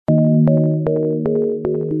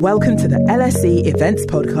Welcome to the LSE Events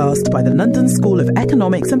Podcast by the London School of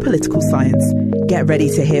Economics and Political Science. Get ready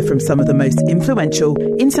to hear from some of the most influential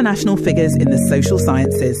international figures in the social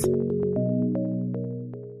sciences.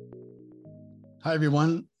 Hi,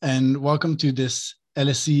 everyone, and welcome to this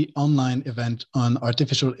LSE online event on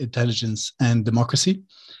artificial intelligence and democracy,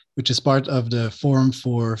 which is part of the Forum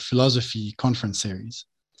for Philosophy conference series.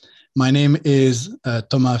 My name is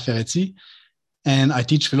Thomas Ferretti, and I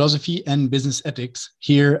teach philosophy and business ethics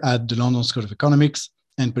here at the London School of Economics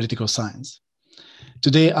and Political Science.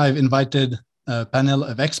 Today, I've invited a panel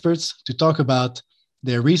of experts to talk about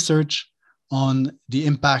their research on the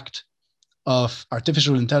impact of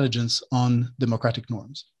artificial intelligence on democratic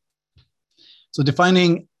norms. So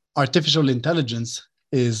defining artificial intelligence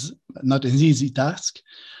is not an easy task,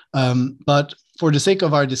 but for the sake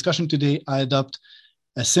of our discussion today, I adopt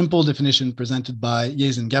a simple definition presented by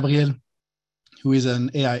Yazen Gabriel, who is an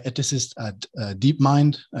AI ethicist at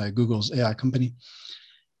DeepMind, Google's AI company.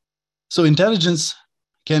 So intelligence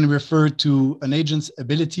can refer to an agent's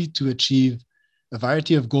ability to achieve a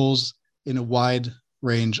variety of goals in a wide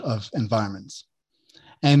range of environments.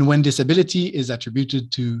 And when this ability is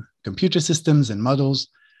attributed to computer systems and models,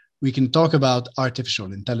 we can talk about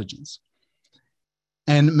artificial intelligence.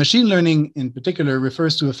 And machine learning in particular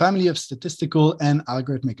refers to a family of statistical and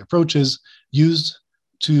algorithmic approaches used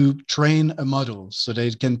to train a model so that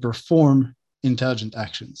it can perform intelligent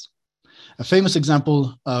actions. A famous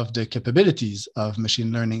example of the capabilities of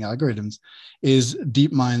machine learning algorithms is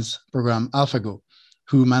DeepMind's program AlphaGo,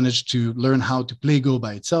 who managed to learn how to play Go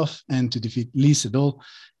by itself and to defeat Lee Sedol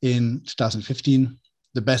in 2015,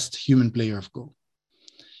 the best human player of Go.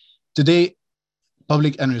 Today,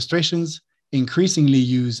 public administrations increasingly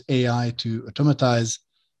use AI to automatize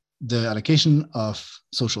the allocation of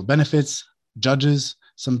social benefits. Judges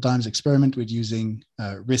sometimes experiment with using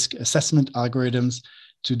risk assessment algorithms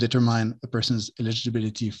to determine a person's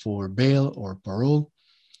eligibility for bail or parole.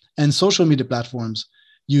 And social media platforms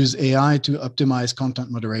use AI to optimize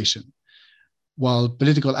content moderation, while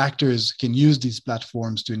political actors can use these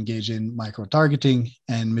platforms to engage in micro-targeting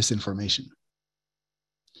and misinformation.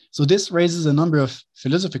 So this raises a number of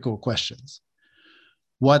philosophical questions.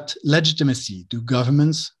 What legitimacy do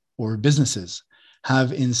governments or businesses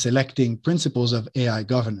have in selecting principles of AI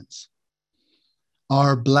governance?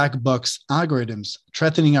 Are black box algorithms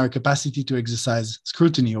threatening our capacity to exercise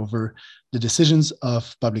scrutiny over the decisions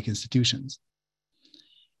of public institutions?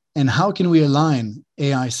 And how can we align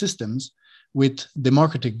AI systems with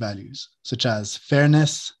democratic values, such as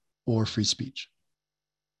fairness or free speech?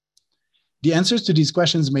 The answers to these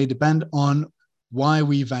questions may depend on why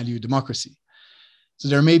we value democracy. So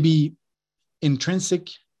there may be an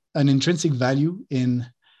intrinsic value in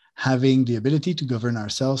having the ability to govern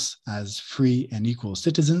ourselves as free and equal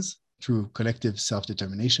citizens through collective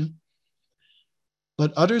self-determination.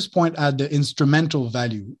 But others point at the instrumental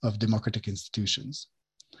value of democratic institutions.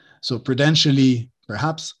 So prudentially,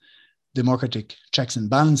 perhaps, democratic checks and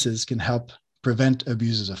balances can help prevent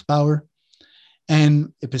abuses of power.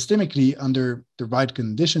 And epistemically, under the right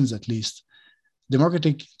conditions at least,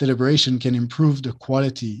 democratic deliberation can improve the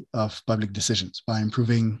quality of public decisions by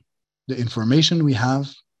improving the information we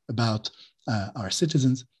have about our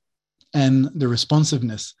citizens and the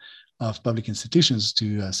responsiveness of public institutions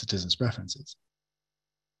to citizens' preferences.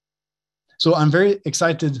 So I'm very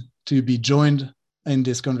excited to be joined in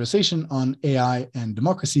this conversation on AI and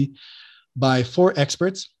democracy by four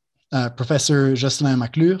experts, Professor Jocelyn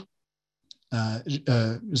McClure,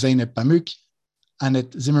 Zeynep Pamuk,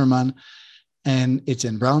 Annette Zimmerman, and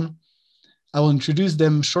Etienne Brown. I will introduce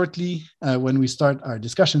them shortly when we start our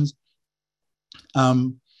discussions.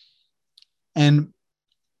 And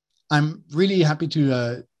I'm really happy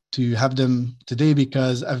to have them today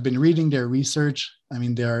because I've been reading their research. I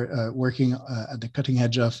mean, they're working at the cutting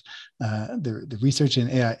edge of the research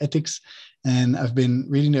in AI ethics, and I've been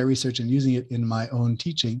reading their research and using it in my own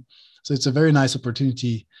teaching. So it's a very nice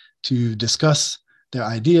opportunity to discuss their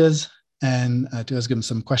ideas and to ask them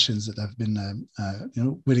some questions that I've been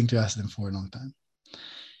willing to ask them for a long time.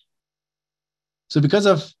 So because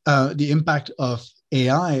of the impact of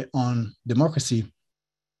AI on democracy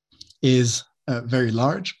is very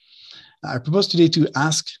large, I propose today to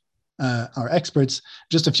ask our experts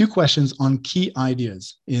just a few questions on key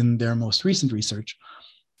ideas in their most recent research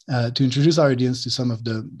to introduce our audience to some of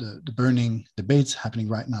the burning debates happening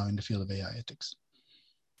right now in the field of AI ethics.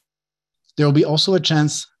 There will be also a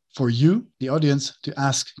chance for you, the audience, to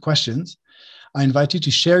ask questions. I invite you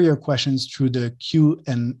to share your questions through the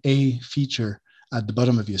Q&A feature at the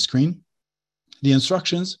bottom of your screen. The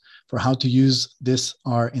instructions for how to use this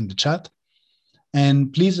are in the chat.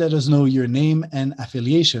 And please let us know your name and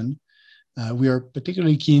affiliation. We are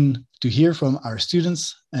particularly keen to hear from our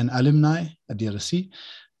students and alumni at the LSE,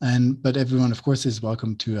 but everyone, of course, is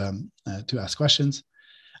welcome to ask questions.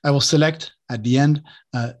 I will select at the end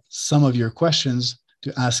some of your questions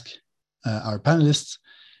to ask our panelists,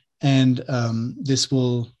 and this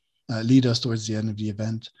will lead us towards the end of the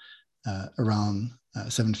event around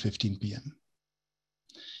 7:15 p.m.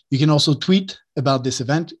 You can also tweet about this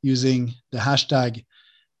event using the hashtag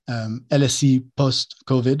LSE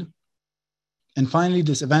post-COVID. And finally,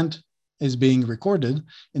 this event is being recorded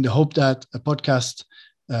in the hope that a podcast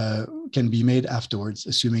can be made afterwards,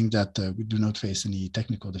 assuming that we do not face any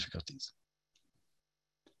technical difficulties.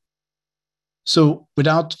 So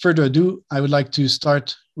without further ado, I would like to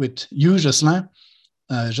start with you, Jocelyn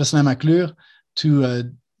Maclure,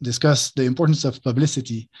 to discuss the importance of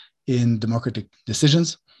publicity in democratic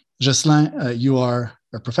decisions. Jocelyn, you are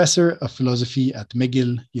a professor of philosophy at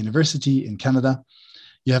McGill University in Canada.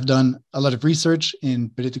 You have done a lot of research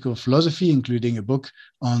in political philosophy, including a book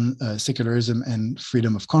on secularism and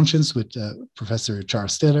freedom of conscience with Professor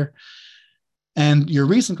Charles Taylor. And your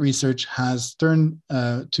recent research has turned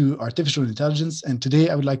to artificial intelligence. And today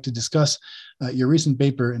I would like to discuss your recent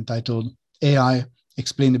paper entitled AI,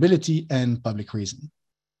 Explainability and Public Reason.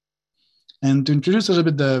 And to introduce a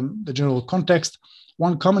little bit the general context,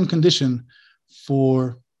 one common condition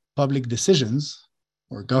for public decisions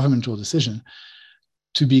or governmental decision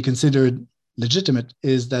to be considered legitimate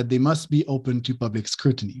is that they must be open to public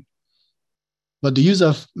scrutiny. But the use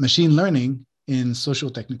of machine learning in social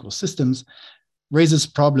technical systems raises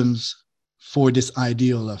problems for this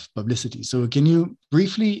ideal of publicity. So can you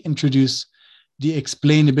briefly introduce the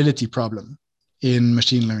explainability problem in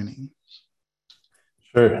machine learning?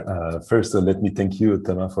 Sure. First, let me thank you,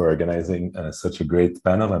 Thomas, for organizing such a great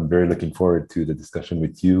panel. I'm very looking forward to the discussion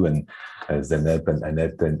with you and Zeynep and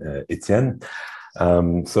Annette and Etienne.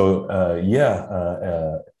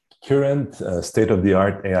 Current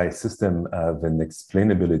state-of-the-art AI system have an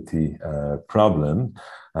explainability problem.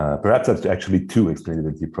 Perhaps actually two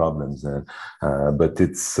explainability problems, but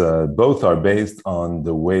it's both are based on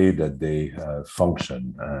the way that they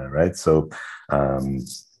function, right? So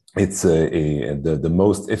it's the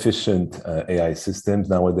most efficient AI systems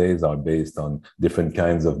nowadays are based on different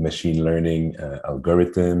kinds of machine learning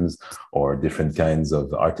algorithms or different kinds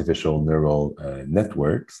of artificial neural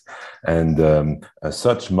networks. And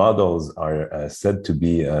such models are said to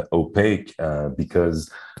be opaque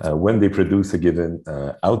because when they produce a given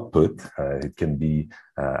output, it can be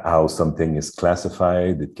how something is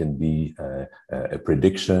classified, it can be a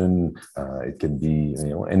prediction, it can be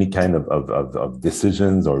any kind of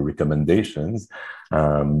decisions or recommendations.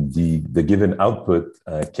 The given output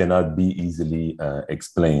cannot be easily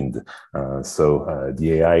explained. So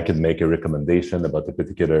the AI can make a recommendation about a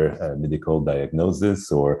particular medical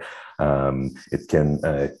diagnosis, or it can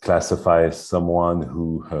classify someone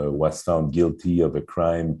who was found guilty of a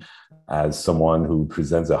crime as someone who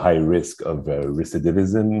presents a high risk of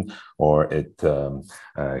recidivism, or it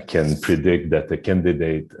can predict that the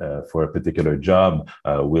candidate for a particular job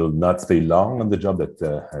will not stay long on the job,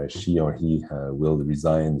 that she or he will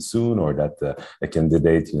resign soon, or that a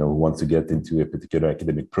candidate who wants to get into a particular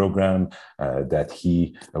academic program, that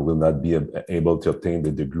he will not be able to obtain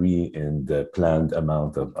the degree in the planned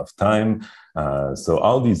amount of time. So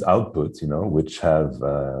all these outputs, which have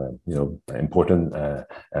important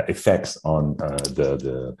effects on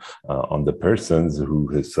the persons who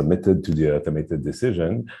has submitted to the automated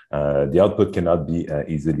decision, the output cannot be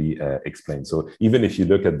easily explained. So even if you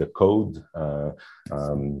look at the code,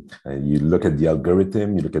 you look at the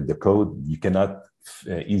algorithm, you look at the code, you cannot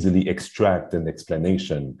easily extract an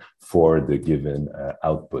explanation for the given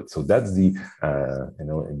output. So that's the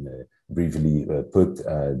briefly put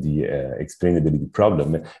the explainability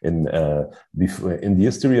problem. In the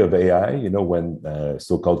history of AI, when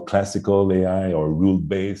so-called classical AI or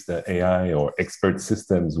rule-based AI or expert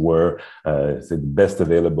systems were the best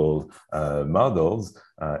available models,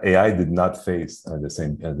 AI did not face the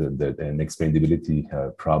same an explainability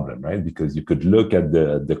problem, right? Because you could look at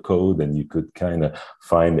the code and you could kind of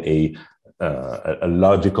find a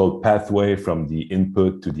logical pathway from the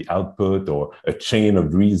input to the output, or a chain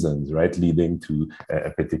of reasons, right, leading to a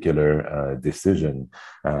particular decision.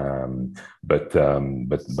 But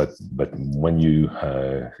when you,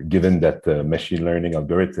 given that machine learning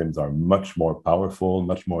algorithms are much more powerful,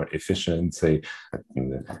 much more efficient, say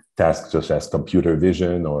tasks such as computer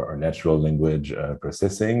vision or natural language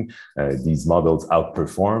processing, these models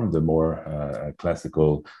outperform the more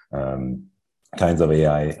classical kinds of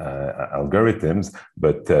AI algorithms,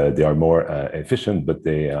 but they are more efficient, but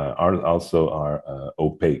they are also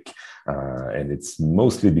opaque. And it's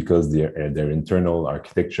mostly because their internal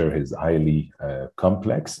architecture is highly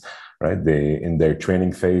complex, right? In their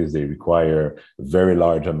training phase, they require a very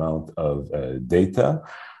large amount of data.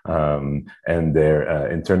 And their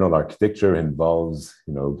internal architecture involves,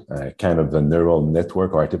 kind of a neural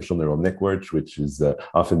network, or artificial neural network, which is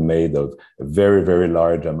often made of a very, very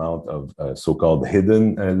large amount of so-called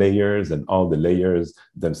hidden layers, and all the layers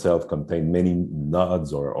themselves contain many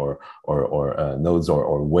nodes or nodes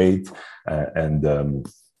or weight,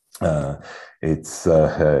 it's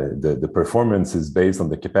the performance is based on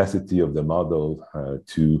the capacity of the model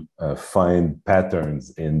to find patterns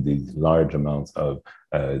in these large amounts of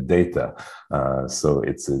data. So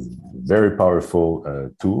it's a very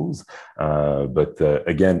powerful tools. But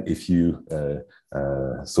again, if you,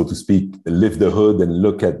 so to speak, lift the hood and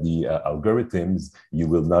look at the algorithms, you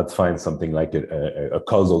will not find something like a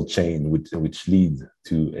causal chain which leads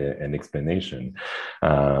to an explanation.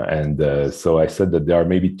 So I said that there are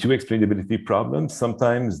maybe two explainability problems.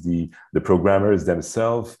 Sometimes the programmers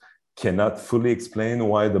themselves cannot fully explain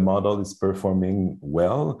why the model is performing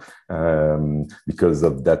well because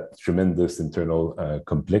of that tremendous internal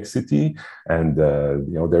complexity. And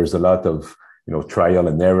there's a lot of trial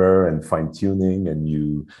and error and fine tuning, and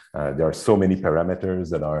there are so many parameters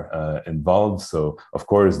that are involved. So of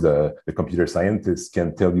course, the computer scientists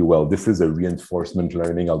can tell you, well, this is a reinforcement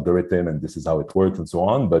learning algorithm, and this is how it works, and so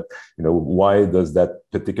on. But why does that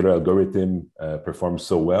particular algorithm perform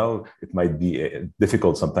so well? It might be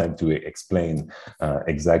difficult sometimes to explain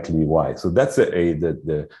exactly why. So that's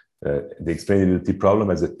the explainability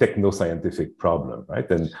problem as a techno-scientific problem, right?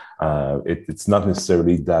 And it's not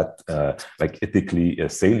necessarily that like ethically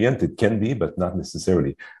salient. It can be, but not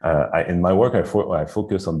necessarily. In my work, I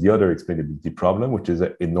focus on the other explainability problem, which is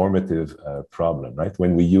a normative problem, right?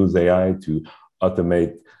 When we use AI to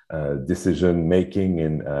automate decision making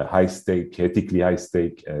in ethically high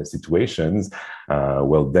stake situations,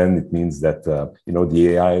 well, then it means that the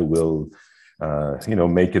AI will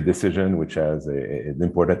make a decision which has an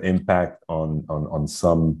important impact on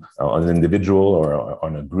an individual or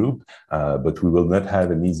on a group, but we will not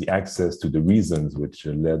have an easy access to the reasons which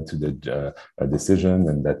led to the decision,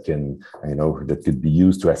 and that could be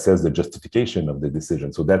used to assess the justification of the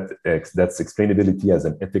decision. So that's explainability as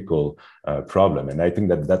an ethical problem, and I think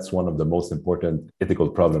that's one of the most important ethical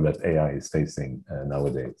problems that AI is facing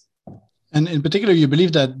nowadays. And in particular, you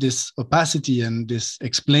believe that this opacity and this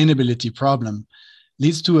explainability problem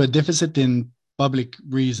leads to a deficit in public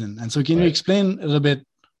reason. And so can you explain a little bit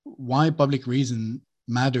why public reason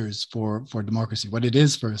matters for democracy, what it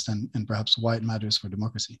is first, and perhaps why it matters for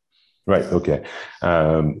democracy? Right. Okay.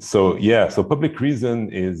 So public reason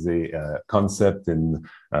is a concept in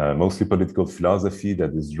mostly political philosophy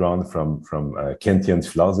that is drawn from Kantian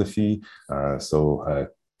philosophy.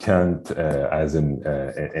 Kant, as an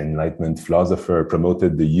Enlightenment philosopher,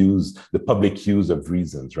 promoted the public use of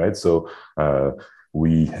reasons, right? So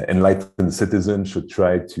we enlightened citizens should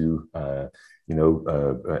try to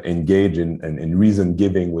engage in reason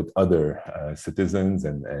giving with other citizens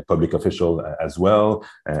and public officials as well.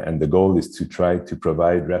 And the goal is to try to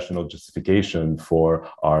provide rational justification for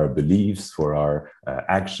our beliefs, for our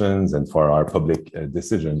actions, and for our public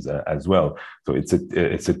decisions as well. So it's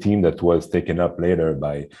a theme that was taken up later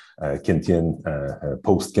by Kantian,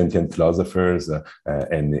 post-Kantian philosophers,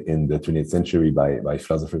 and in the 20th century by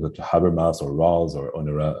philosophers like Habermas or Rawls or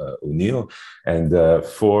Honora O'Neill. And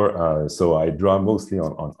so I draw mostly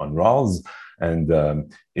on Rawls, and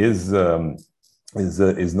his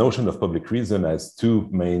notion of public reason has two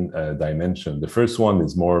main dimensions. The first one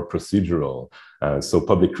is more procedural. So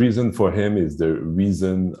public reason for him is the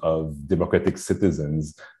reason of democratic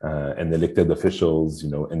citizens and elected officials,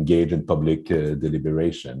 engage in public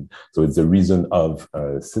deliberation. So it's the reason of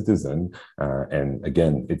citizen, and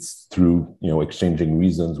again, it's through exchanging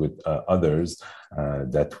reasons with others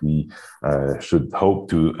that we should hope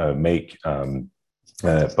to make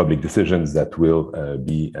public decisions that will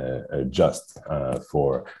be just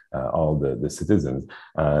for all the citizens.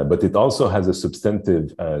 But it also has a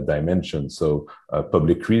substantive dimension. So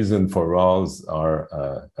public reason for Rawls are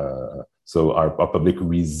So our public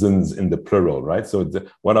reasons in the plural, right? So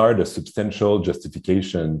what are the substantial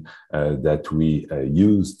justification that we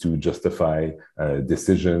use to justify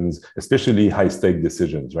decisions, especially high-stake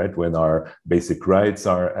decisions, right? When our basic rights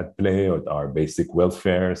are at play, or our basic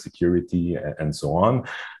welfare, security, and so on,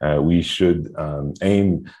 we should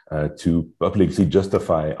aim to publicly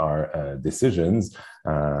justify our decisions.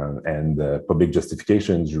 And public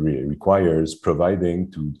justifications requires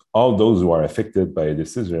providing to all those who are affected by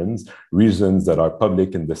decisions reasons that are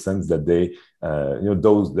public in the sense that they,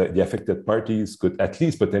 the affected parties could at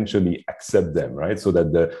least potentially accept them, right? So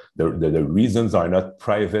that the reasons are not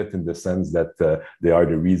private in the sense that they are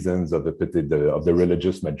the reasons of the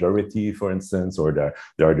religious majority, for instance, or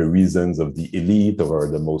they are the reasons of the elite or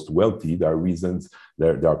the most wealthy. There are reasons.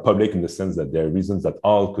 They are public in the sense that there are reasons that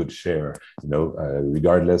all could share,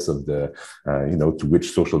 regardless of the, to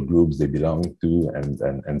which social groups they belong to,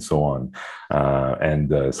 and so on.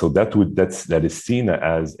 So that is seen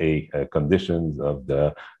as a condition of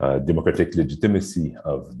the democratic legitimacy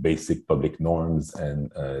of basic public norms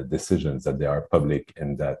and decisions, that they are public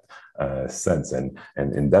in that sense. And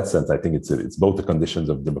in that sense, I think it's both the conditions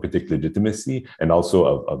of democratic legitimacy and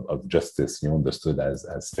also of justice, understood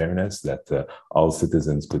as fairness, that all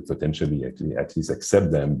citizens could potentially at least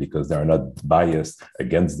accept them because they are not biased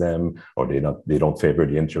against them, or they don't favor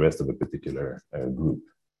the interest of a particular group.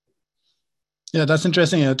 Yeah, that's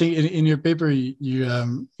interesting. I think in your paper,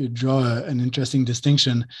 you draw an interesting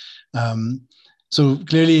distinction. So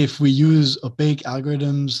clearly, if we use opaque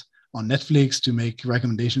algorithms on Netflix to make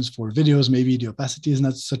recommendations for videos, maybe the opacity is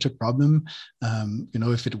not such a problem.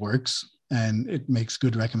 If it works and it makes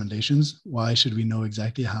good recommendations, why should we know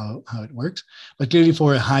exactly how it works? But clearly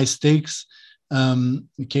for high stakes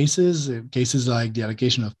cases like the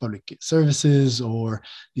allocation of public services or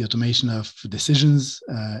the automation of decisions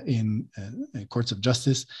in courts of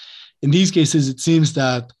justice, in these cases, it seems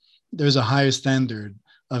that there's a higher standard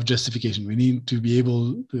of justification. We need to be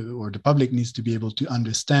able to, or the public needs to be able to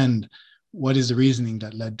understand what is the reasoning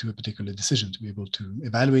that led to a particular decision, to be able to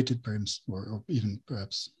evaluate it perhaps, or even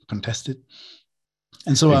perhaps contest it.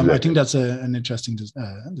 And so exactly. I think that's an interesting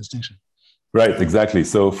distinction. Right, exactly.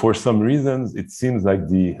 So for some reasons, it seems like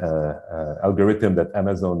the algorithm that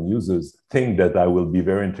Amazon uses think that I will be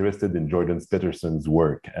very interested in Jordan Peterson's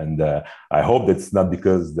work. And I hope that's not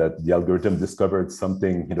because that the algorithm discovered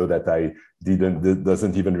something, that I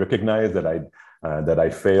doesn't even recognize, that I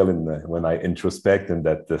fail when I introspect, and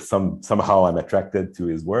that somehow I'm attracted to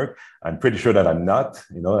his work. I'm pretty sure that I'm not,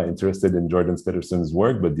 interested in Jordan Peterson's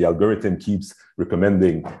work, but the algorithm keeps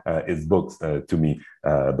recommending his books to me.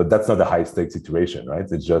 But that's not a high stakes situation, right?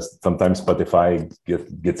 It's just sometimes Spotify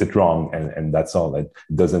gets it wrong, and that's all. It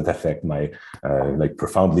doesn't affect my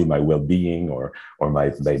profoundly my well-being or my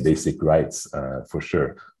basic rights for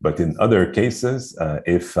sure. But in other cases,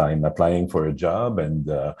 if I'm applying for a job and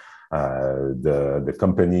the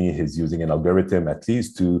company is using an algorithm at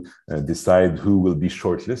least to decide who will be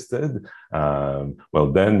shortlisted,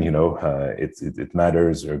 well then it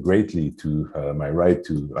matters greatly to my right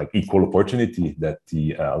to equal opportunity, that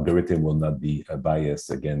the algorithm will not be biased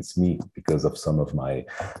against me because of some of my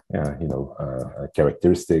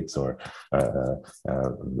characteristics or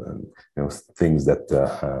things that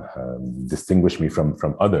distinguish me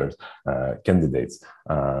from other candidates.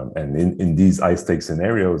 And in these high stakes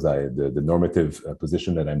scenarios, the normative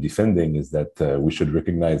position that I'm defending is that we should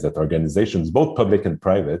recognize that organizations, both public and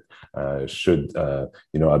private, should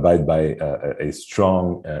abide by a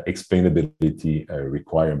strong explainability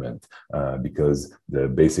requirement, because the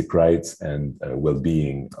basic rights and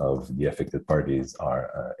well-being of the affected parties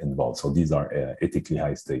are involved. So these are ethically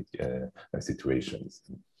high-stake situations.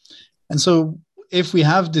 And so if we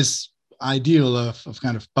have this ideal of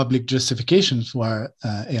kind of public justification for our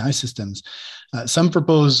AI systems, some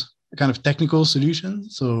propose a kind of technical solution,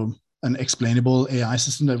 so an explainable AI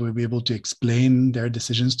system that will be able to explain their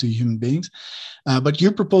decisions to human beings. But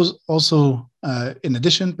you propose also, in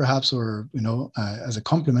addition, perhaps, or as a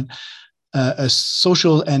complement, a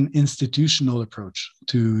social and institutional approach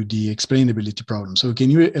to the explainability problem. So can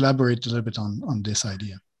you elaborate a little bit on this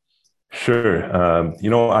idea? Sure.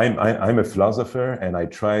 I'm a philosopher, and I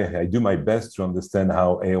do my best to understand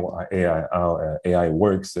how AI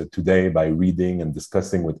works today by reading and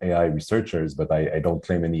discussing with AI researchers, but I don't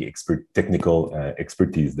claim any technical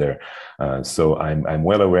expertise there. So I'm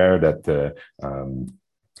well aware that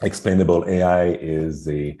explainable AI is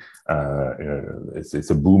it's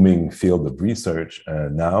a booming field of research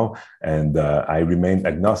now, and I remain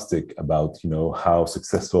agnostic about how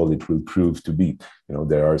successful it will prove to be.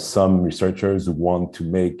 There are some researchers who want to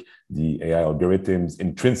make the AI algorithms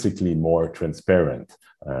intrinsically more transparent.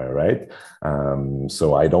 Right.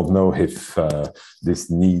 So I don't know if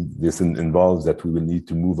this involves that we will need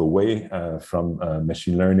to move away from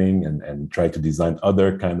machine learning and try to design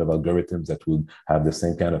other kind of algorithms that will have the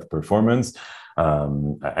same kind of performance.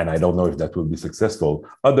 And I don't know if that will be successful.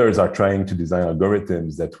 Others are trying to design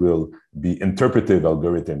algorithms that will be interpretive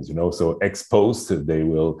algorithms, so ex post, they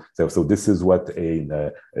will say, so this is what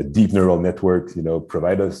a deep neural network,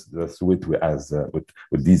 provide us with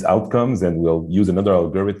these outcomes, and we'll use another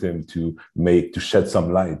algorithm to shed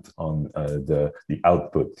some light on the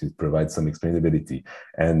output to provide some explainability.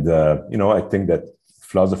 And, I think that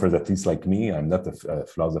philosophers, at least like me, I'm not a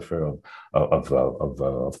philosopher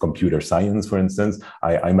of computer science, for instance.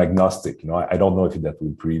 I'm agnostic. I don't know if that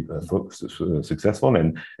will be successful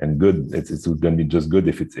and good. It's going to be just good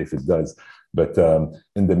if it does. But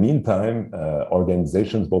in the meantime,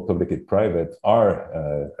 organizations, both public and private,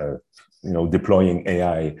 are deploying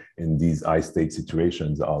AI in these high-stake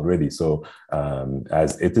situations already. So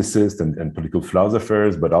as ethicists and political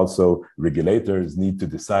philosophers, but also regulators, need to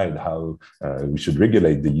decide how we should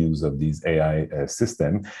regulate the use of these AI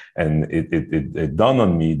system. And it dawned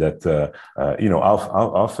on me that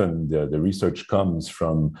often the research comes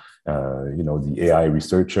from the AI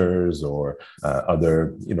researchers or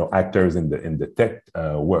other actors in the tech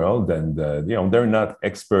world, and they're not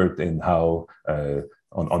expert in how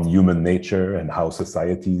on human nature and how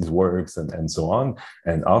societies works and so on.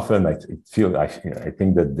 And often I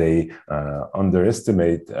think that they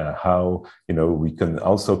underestimate how we can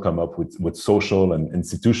also come up with social and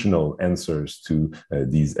institutional answers to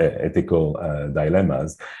these ethical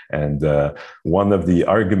dilemmas. And one of the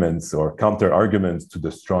arguments or counter arguments to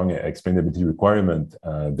the strong explainability requirement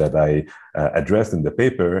that I addressed in the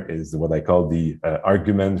paper is what I call the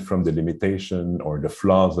argument from the limitation or the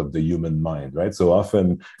flaws of the human mind, right? So often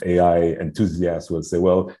AI enthusiasts will say,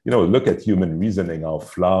 well, look at human reasoning, how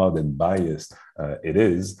flawed and biased it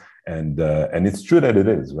is. And it's true that it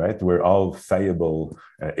is, right? We're all fallible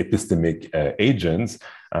epistemic agents,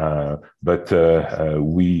 but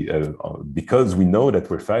because we know that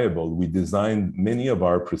we're fallible, we design many of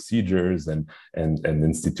our procedures and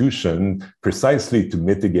institutions precisely to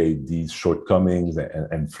mitigate these shortcomings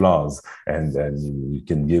and flaws. And we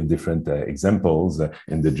can give different examples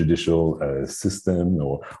in the judicial system,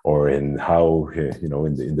 or in how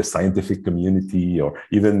in the scientific community, or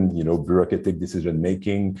even bureaucratic decision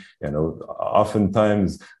making.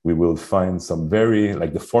 Oftentimes we will find some very,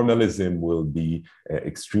 like, the formalism will be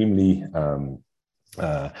extremely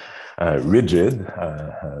rigid,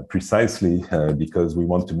 precisely because we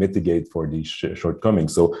want to mitigate for these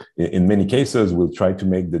shortcomings. So in many cases, we'll try to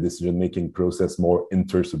make the decision-making process more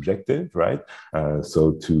intersubjective, right?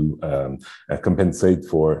 So to compensate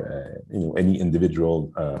for any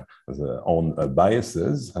individual own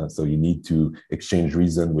biases. So you need to exchange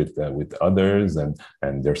reason with others, and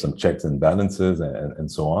there's some checks and balances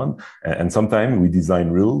and so on. And sometimes we design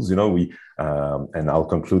rules, and I'll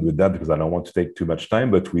conclude with that because I don't want to take too much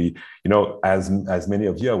time, but we, as many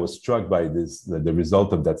of you, I was struck by the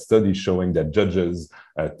result of that study showing that judges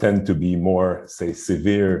tend to be more, say,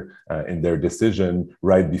 severe in their decision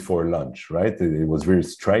right before lunch, right? It was very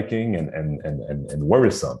striking and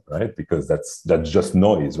worrisome, right? Because that's just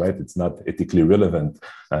noise, right? It's not ethically relevant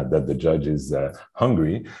that the judge is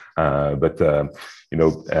hungry.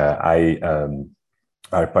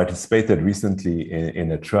 I participated recently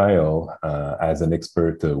in a trial as an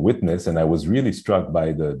expert witness, and I was really struck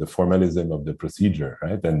by the formalism of the procedure,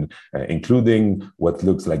 right? And including what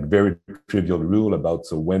looks like very trivial rule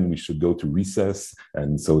about when we should go to recess,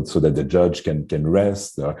 and so that the judge can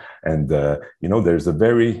rest. There's a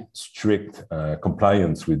very strict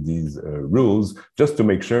compliance with these rules, just to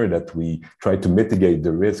make sure that we try to mitigate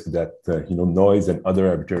the risk that noise and other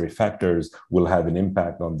arbitrary factors will have an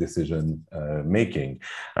impact on decision making.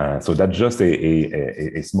 So that's just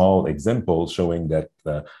a small example showing that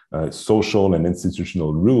social and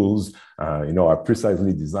institutional rules, are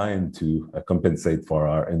precisely designed to compensate for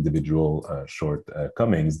our individual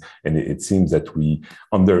shortcomings. And it seems that we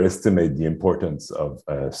underestimate the importance of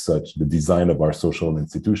the design of our social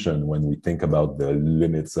institution when we think about the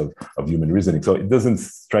limits of human reasoning. So it doesn't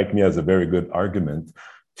strike me as a very good argument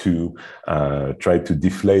to try to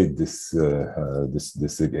deflate this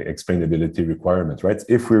explainability requirement, right?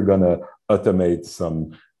 If we're going to automate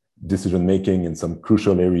some decision making in some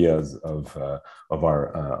crucial areas of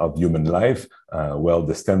human life, well,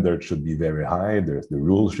 the standard should be very high. The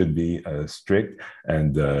rules should be strict,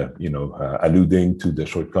 and alluding to the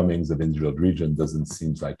shortcomings of individual region doesn't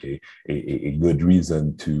seem like a good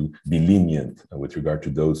reason to be lenient with regard to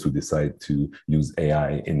those who decide to use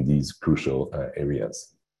AI in these crucial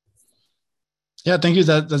areas. Yeah, thank you.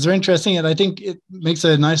 That's very interesting, and I think it makes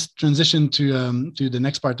a nice transition to the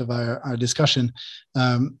next part of our discussion,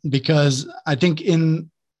 because I think in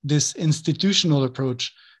this institutional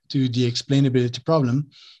approach to the explainability problem,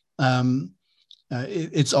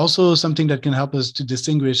 it's also something that can help us to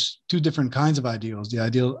distinguish two different kinds of ideals: the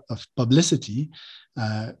ideal of publicity,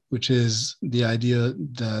 which is the idea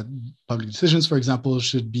that public decisions, for example,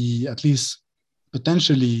 should be at least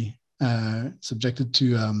potentially subjected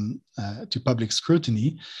to public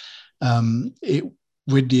scrutiny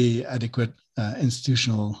with the adequate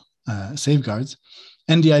institutional safeguards,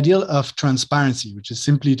 and the ideal of transparency, which is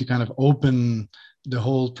simply to kind of open the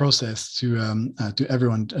whole process to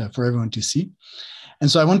everyone, for everyone to see. And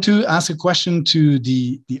so I want to ask a question to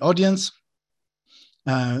the audience.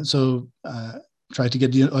 Try to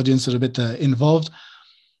get the audience a little bit involved,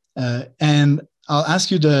 and I'll ask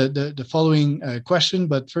you the following question,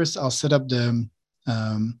 but first I'll set up the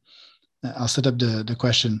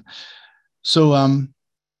question. So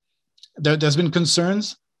there's been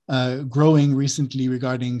concerns growing recently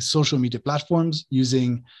regarding social media platforms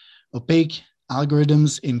using opaque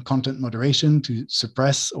algorithms in content moderation to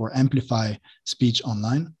suppress or amplify speech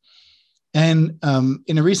online. And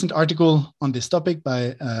in a recent article on this topic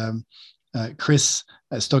by Chris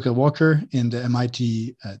Stoker-Walker in the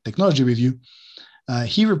MIT Technology Review,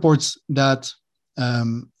 he reports that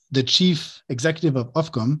the chief executive of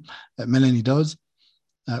Ofcom, Melanie Dawes,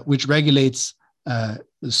 which regulates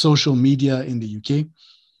social media in the UK,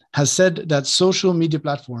 has said that social media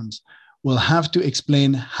platforms will have to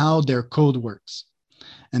explain how their code works.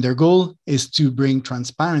 And their goal is to bring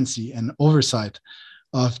transparency and oversight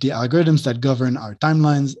of the algorithms that govern our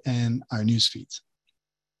timelines and our news feeds.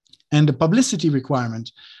 And the publicity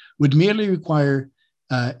requirement would merely require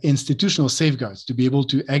institutional safeguards to be able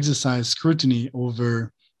to exercise scrutiny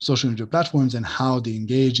over social media platforms and how they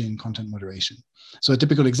engage in content moderation. So a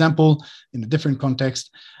typical example in a different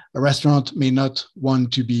context, a restaurant may not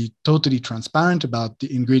want to be totally transparent about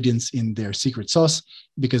the ingredients in their secret sauce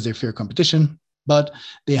because they fear competition, but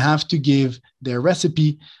they have to give their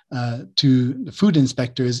recipe to the food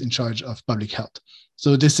inspectors in charge of public health.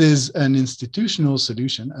 So this is an institutional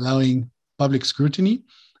solution allowing public scrutiny,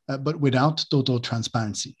 but without total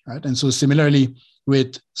transparency, right? And so similarly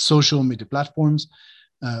with social media platforms,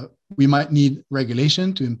 we might need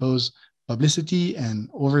regulation to impose publicity and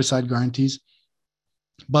oversight guarantees,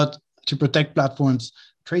 but to protect platforms'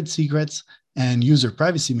 trade secrets and user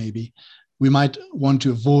privacy maybe, we might want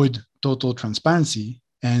to avoid total transparency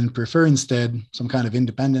and prefer instead some kind of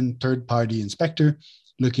independent third-party inspector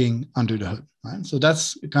looking under the hood, right? So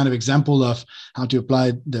that's a kind of example of how to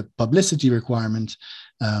apply the publicity requirement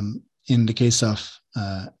in the case of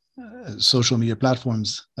social media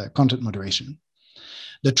platforms, content moderation.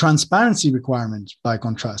 The transparency requirement, by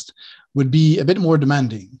contrast, would be a bit more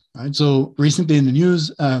demanding, right? So recently in the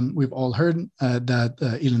news, we've all heard that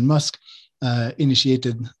Elon Musk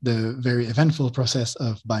initiated the very eventful process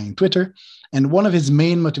of buying Twitter. And one of his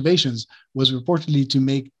main motivations was reportedly to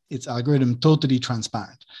make its algorithm totally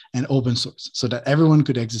transparent and open source so that everyone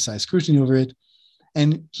could exercise scrutiny over it.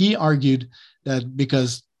 And he argued that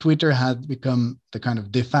because Twitter had become the kind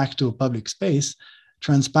of de facto public space,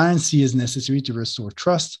 transparency is necessary to restore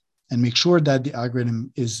trust and make sure that the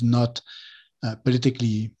algorithm is not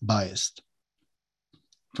politically biased.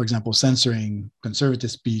 For example, censoring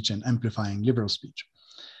conservative speech and amplifying liberal speech,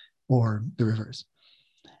 or the reverse.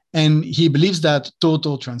 And he believes that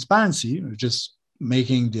total transparency, or just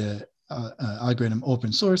making the algorithm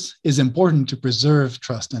open source, is important to preserve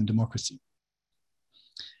trust and democracy.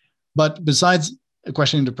 But besides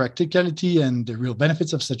questioning the practicality and the real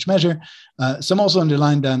benefits of such measure, some also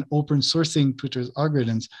underline that open sourcing Twitter's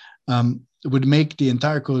algorithms would make the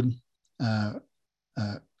entire code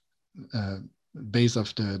base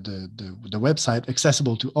of the website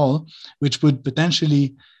accessible to all, which would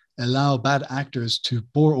potentially allow bad actors to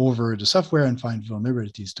pore over the software and find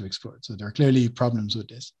vulnerabilities to exploit. So there are clearly problems with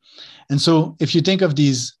this. And so if you think of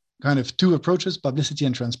these kind of two approaches, publicity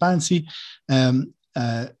and transparency,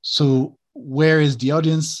 so where is the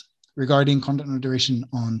audience regarding content moderation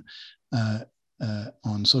on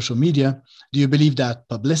social media? Do you believe that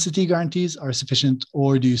publicity guarantees are sufficient,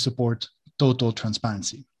 or do you support total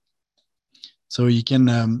transparency? So you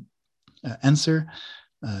can answer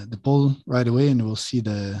the poll right away, and we'll see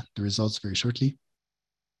the results very shortly.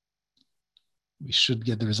 We should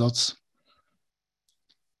get the results.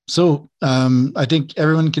 So I think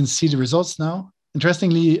everyone can see the results now.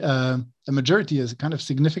 Interestingly, a majority, is a kind of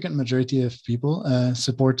significant majority of people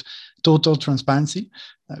support total transparency,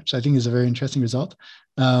 which I think is a very interesting result.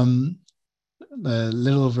 A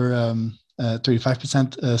little over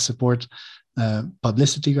 35% support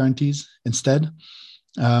publicity guarantees instead.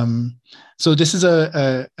 So this is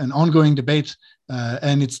an ongoing debate,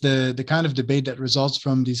 and it's the kind of debate that results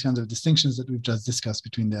from these kinds of distinctions that we've just discussed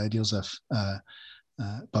between the ideals of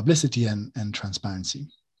publicity and transparency.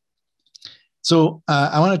 So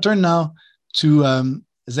I want to turn now to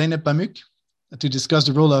Zeynep Pamuk to discuss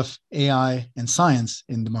the role of AI and science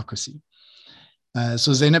in democracy.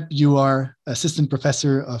 So Zeynep, you are assistant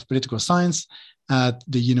professor of political science at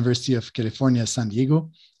the University of California, San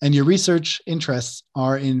Diego, and your research interests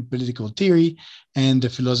are in political theory and the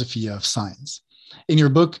philosophy of science. In your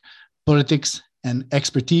book, Politics and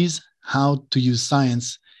Expertise, How to Use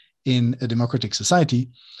Science in a Democratic Society,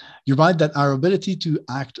 you write that our ability to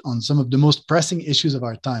act on some of the most pressing issues of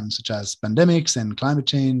our time, such as pandemics and climate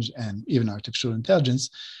change and even artificial intelligence,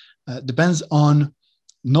 depends on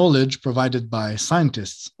knowledge provided by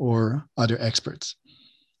scientists or other experts.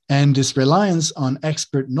 And this reliance on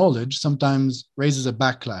expert knowledge sometimes raises a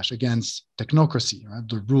backlash against technocracy, right,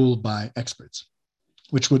 the rule by experts,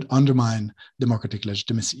 which would undermine democratic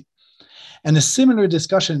legitimacy. And a similar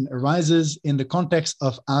discussion arises in the context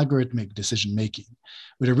of algorithmic decision-making,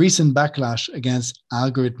 with a recent backlash against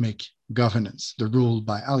algorithmic governance, the rule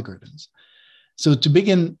by algorithms. So to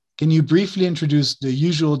begin, can you briefly introduce the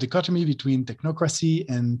usual dichotomy between technocracy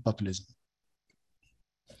and populism?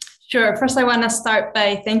 Sure. First, I want to start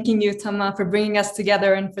by thanking you, Tama, for bringing us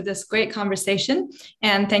together and for this great conversation,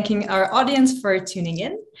 and thanking our audience for tuning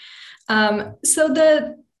in. So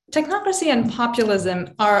the technocracy and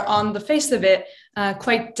populism are, on the face of it,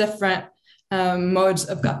 quite different modes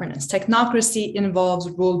of governance. Technocracy involves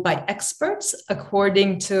rule by experts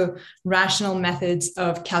according to rational methods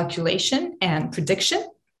of calculation and prediction.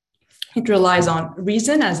 It relies on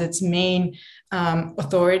reason as its main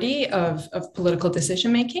authority of political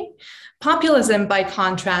decision-making. Populism, by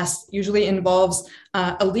contrast, usually involves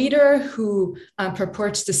a leader who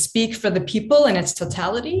purports to speak for the people in its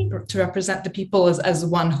totality, or to represent the people as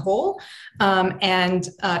one whole, and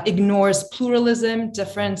ignores pluralism,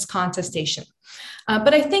 difference, contestation.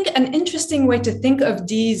 But I think an interesting way to think of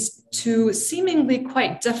these two seemingly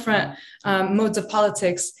quite different modes of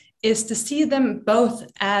politics is to see them both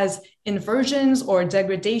as inversions or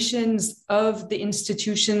degradations of the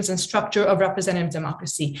institutions and structure of representative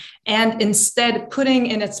democracy, and instead putting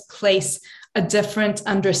in its place a different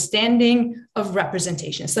understanding of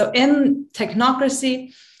representation. So in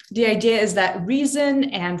technocracy, the idea is that reason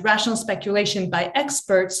and rational speculation by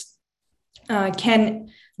experts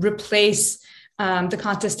can replace the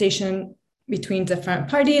contestation between different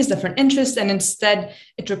parties, different interests, and instead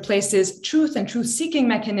it replaces truth and truth-seeking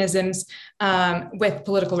mechanisms with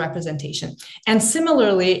political representation. And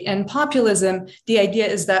similarly, in populism, the idea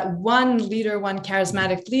is that one leader, one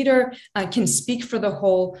charismatic leader can speak for the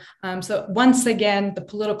whole. So once again, the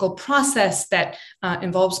political process that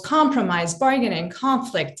involves compromise, bargaining,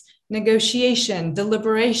 conflict, negotiation,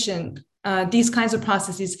 deliberation, these kinds of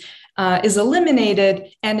processes is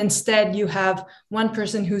eliminated, and instead you have one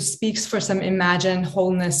person who speaks for some imagined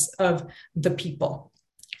wholeness of the people.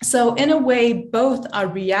 So in a way, both are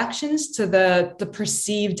reactions to the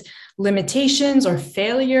perceived limitations or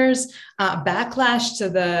failures, backlash to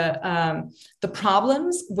the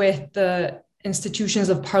problems with the institutions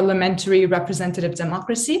of parliamentary representative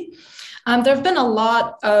democracy. There have been a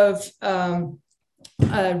lot of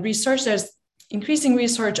research. There's increasing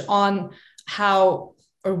research on how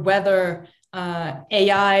or whether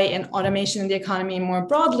AI and automation in the economy more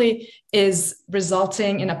broadly is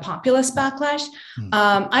resulting in a populist backlash.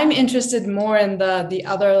 I'm interested more in the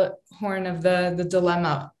other horn of the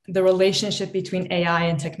dilemma, the relationship between AI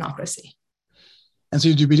and technocracy. And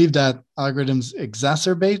so do you believe that algorithms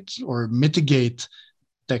exacerbate or mitigate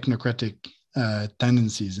technocratic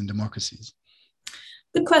tendencies in democracies?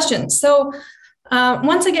 Good question. So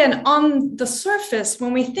once again, on the surface,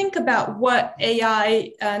 when we think about what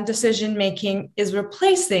AI decision-making is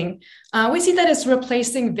replacing, we see that it's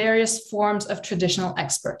replacing various forms of traditional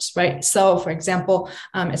experts, right? So, for example,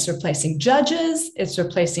 it's replacing judges, it's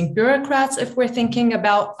replacing bureaucrats, if we're thinking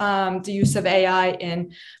about the use of AI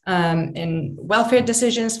in welfare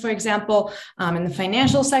decisions, for example. In the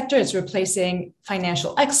financial sector, it's replacing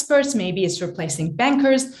financial experts, maybe it's replacing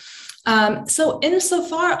bankers. So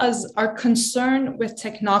insofar as our concern with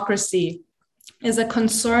technocracy is a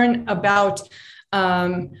concern about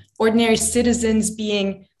ordinary citizens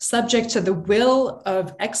being subject to the will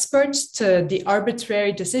of experts, to the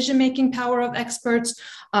arbitrary decision-making power of experts,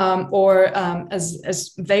 or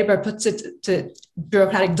as Weber puts it, to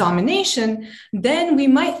bureaucratic domination, then we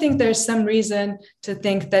might think there's some reason to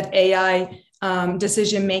think that AI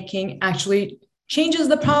decision-making actually changes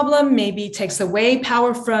the problem, maybe takes away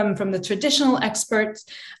power from the traditional experts,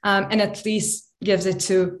 and at least gives it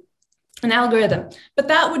to an algorithm. But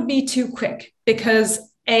that would be too quick, because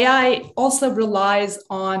AI also relies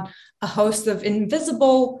on a host of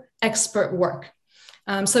invisible expert work.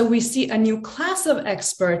 So we see a new class of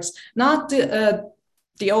experts, not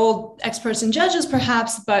the old experts and judges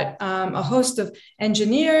perhaps, but a host of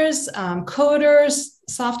engineers, coders,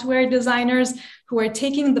 software designers who are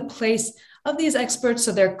taking the place of these experts.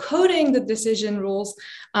 So they're coding the decision rules,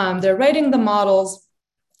 they're writing the models,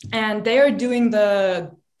 and they are doing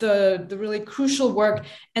the really crucial work,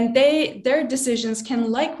 and their decisions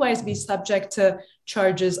can likewise be subject to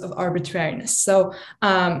charges of arbitrariness. So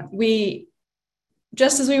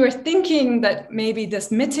just as we were thinking that maybe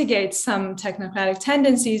this mitigates some technocratic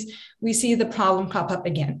tendencies, we see the problem crop up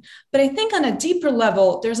again. But I think on a deeper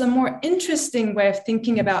level, there's a more interesting way of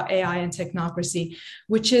thinking about AI and technocracy,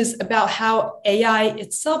 which is about how AI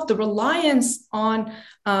itself, the reliance on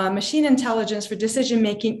machine intelligence for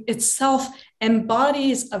decision-making itself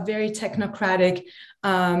embodies a very technocratic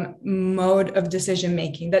mode of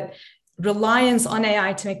decision-making. That reliance on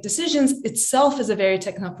AI to make decisions itself is a very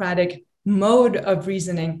technocratic mode of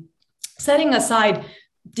reasoning, setting aside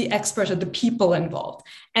the expert or the people involved.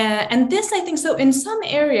 And this, I think, so in some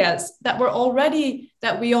areas that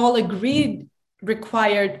we all agreed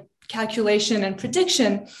required calculation and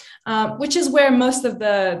prediction, which is where most of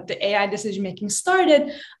the AI decision-making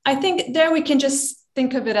started, I think there we can just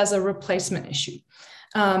think of it as a replacement issue.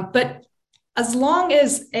 But as long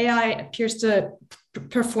as AI appears to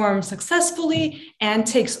perform successfully and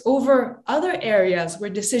takes over other areas where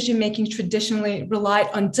decision-making traditionally relied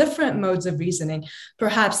on different modes of reasoning,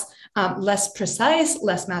 perhaps less precise,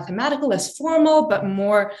 less mathematical, less formal, but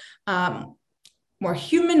more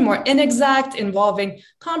human, more inexact, involving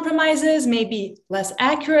compromises, maybe less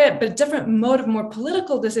accurate, but different mode of more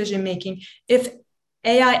political decision-making. If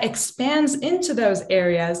AI expands into those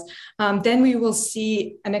areas, then we will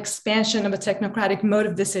see an expansion of a technocratic mode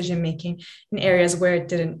of decision-making in areas where it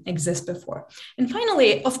didn't exist before. And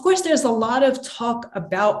finally, of course, there's a lot of talk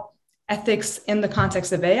about ethics in the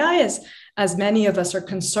context of AI, as many of us are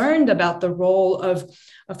concerned about the role of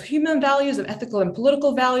human values, of ethical and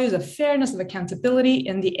political values, of fairness, of accountability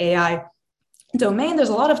in the AI domain. There's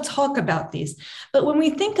a lot of talk about these. But when we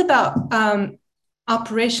think about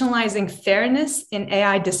operationalizing fairness in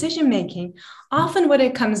AI decision-making, often what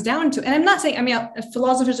it comes down to, and I'm not saying,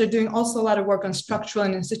 philosophers are doing also a lot of work on structural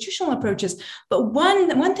and institutional approaches, but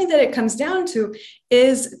one thing that it comes down to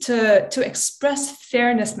is to express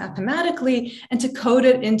fairness mathematically and to code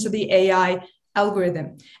it into the AI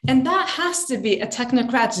algorithm. And that has to be a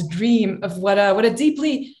technocrat's dream of what a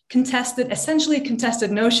deeply contested, essentially contested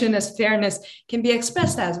notion as fairness can be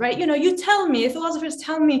expressed as, right? You tell me, philosophers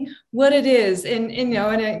tell me what it is,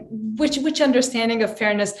 which understanding of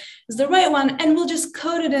fairness is the right one, and we'll just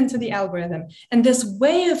code it into the algorithm. And this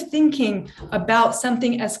way of thinking about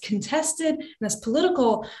something as contested and as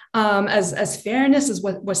political as fairness is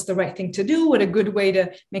what's the right thing to do, what a good way to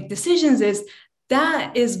make decisions is,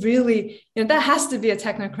 that is really, that has to be a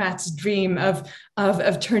technocrat's dream of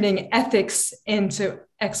turning ethics into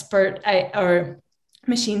expert or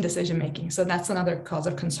machine decision-making. So that's another cause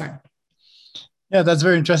of concern. Yeah, that's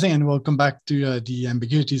very interesting. And we'll come back to the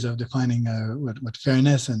ambiguities of defining what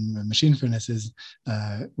fairness and machine fairness is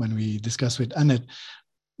when we discuss with Annette.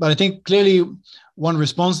 But I think clearly one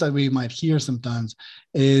response that we might hear sometimes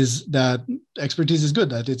is that expertise is good,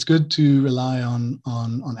 that it's good to rely on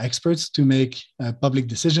experts to make public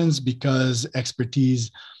decisions because expertise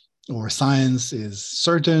or science is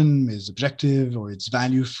certain, is objective, or it's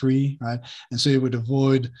value-free, right? And so it would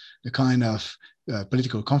avoid the kind of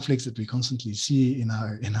political conflicts that we constantly see in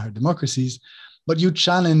our democracies. But you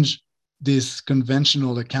challenge this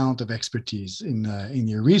conventional account of expertise in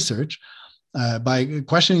your research by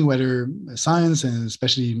questioning whether science and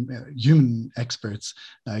especially human experts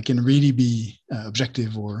can really be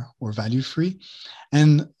objective or value-free.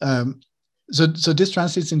 And so this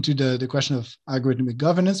translates into the question of algorithmic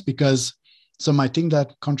governance, because some might think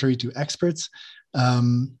that contrary to experts,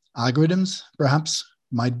 algorithms perhaps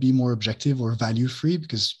might be more objective or value-free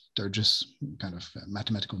because they're just kind of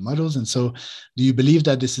mathematical models. And so do you believe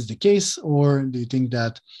that this is the case, or do you think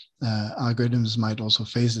that algorithms might also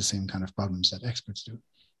face the same kind of problems that experts do?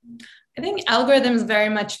 I think algorithms very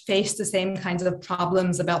much face the same kinds of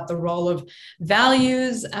problems about the role of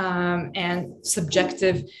values and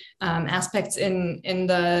subjective aspects in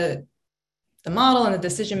the model and the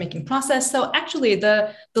decision-making process. So actually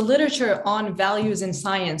the literature on values in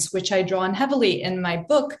science, which I draw on heavily in my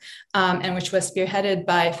book, and which was spearheaded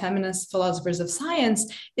by feminist philosophers of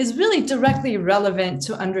science, is really directly relevant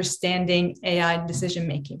to understanding AI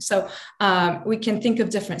decision-making. So we can think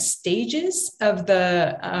of different stages of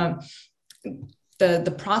the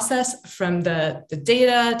process, from the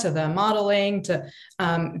data to the modeling to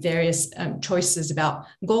various choices about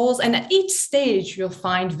goals. And at each stage, you'll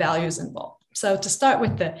find values involved. So to start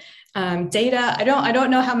with the data, I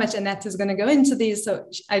don't know how much Annette is going to go into these, so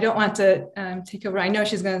I don't want to take over. I know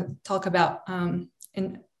she's going to talk about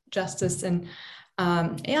injustice and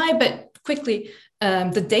AI, but quickly,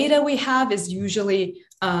 the data we have is usually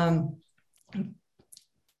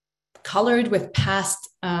colored with past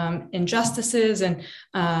injustices, and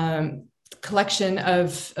collection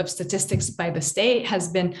of statistics by the state has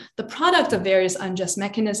been the product of various unjust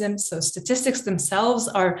mechanisms. So statistics themselves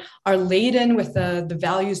are laden with the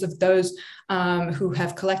values of those who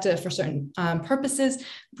have collected it for certain purposes,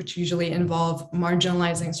 which usually involve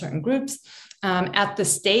marginalizing certain groups. At the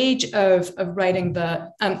stage of writing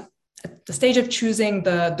the stage of choosing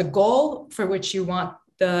the goal for which you want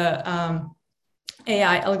the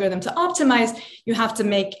AI algorithm to optimize, you have to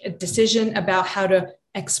make a decision about how to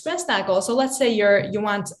express that goal. So let's say you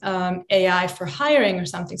want AI for hiring or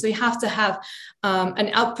something. So you have to have an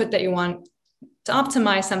output that you want to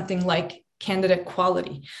optimize, something like candidate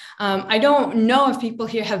quality. I don't know if people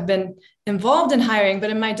here have been involved in hiring,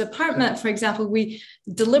 but in my department, for example, we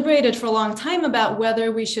deliberated for a long time about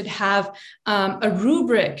whether we should have a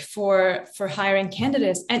rubric for hiring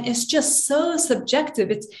candidates. And it's just so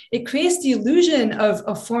subjective. It creates the illusion of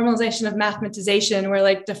formalization, of mathematization, where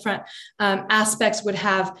like different aspects would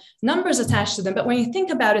have numbers attached to them. But when you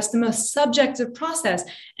think about it, it's the most subjective process.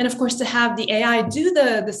 And of course, to have the AI do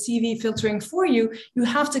the CV filtering for you, you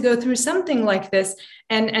have to go through something like this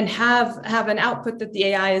and have an output that the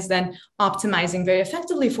AI is then optimizing very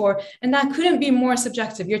effectively for. And that couldn't be more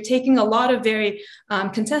subjective. You're taking a lot of very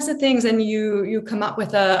contested things and you come up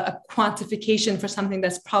with a quantification for something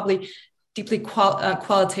that's probably deeply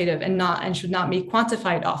qualitative and should not be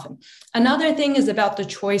quantified often. Another thing is about the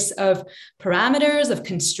choice of parameters, of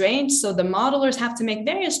constraints. So the modelers have to make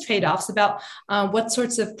various trade-offs about what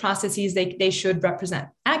sorts of processes they should represent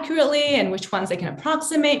accurately and which ones they can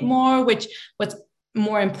approximate more, what's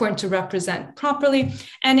more important to represent properly.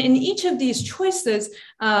 And in each of these choices,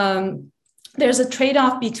 there's a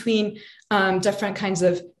trade-off between different kinds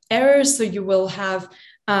of errors. So you will have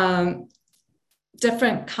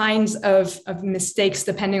different kinds of mistakes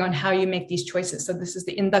depending on how you make these choices. So this is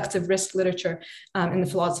the inductive risk literature in the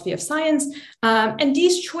philosophy of science. And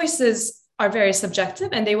these choices are very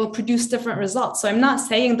subjective and they will produce different results. So I'm not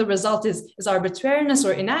saying the result is arbitrariness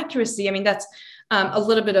or inaccuracy. I mean, that's a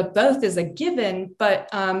little bit of both is a given, but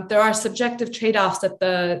there are subjective trade-offs that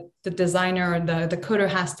the designer or the coder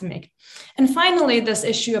has to make. And finally, this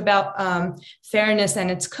issue about fairness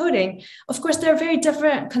and its coding. Of course, there are very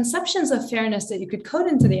different conceptions of fairness that you could code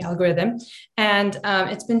into the algorithm. And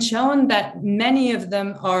it's been shown that many of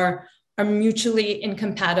them are mutually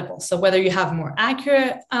incompatible. So whether you have more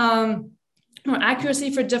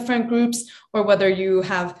accuracy for different groups, or whether you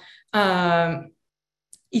have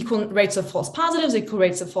equal rates of false positives, equal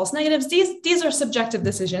rates of false negatives. These are subjective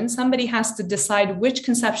decisions. Somebody has to decide which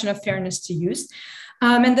conception of fairness to use.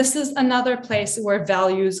 And this is another place where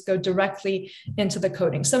values go directly into the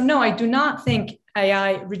coding. So no, I do not think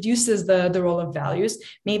AI reduces the role of values.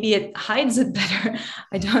 Maybe it hides it better.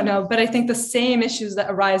 I don't know. But I think the same issues that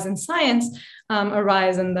arise in science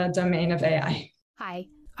arise in the domain of AI. Hi,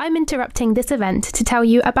 I'm interrupting this event to tell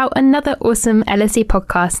you about another awesome LSE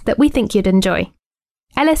podcast that we think you'd enjoy.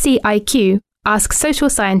 LSE IQ asks social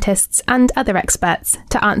scientists and other experts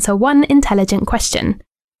to answer one intelligent question,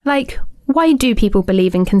 like, why do people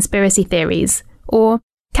believe in conspiracy theories? Or,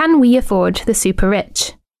 can we afford the super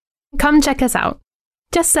rich? Come check us out.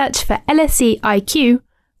 Just search for LSE IQ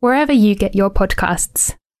wherever you get your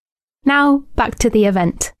podcasts. Now, back to the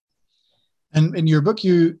event. And in your book,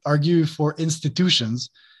 you argue for institutions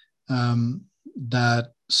that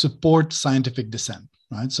support scientific dissent,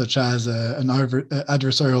 right? Such as an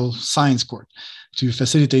adversarial science court to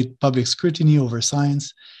facilitate public scrutiny over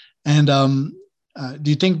science. And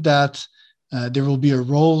do you think that there will be a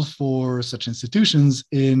role for such institutions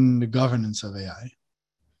in the governance of AI?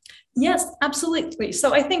 Yes, absolutely.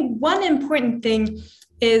 So I think one important thing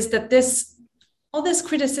is that this all this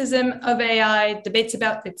criticism of AI, debates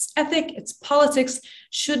about its ethic, its politics,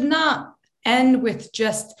 should not end with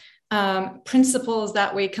just principles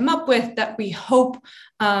that we come up with that we hope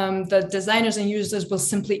the designers and users will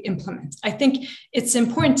simply implement. I think it's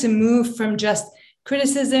important to move from just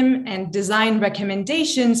criticism and design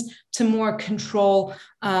recommendations to more control,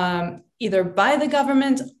 either by the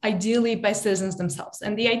government, ideally by citizens themselves.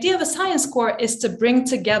 And the idea of a science core is to bring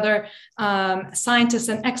together scientists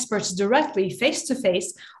and experts directly, face to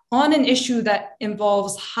face, on an issue that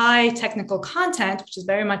involves high technical content, which is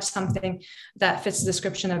very much something that fits the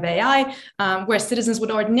description of AI, where citizens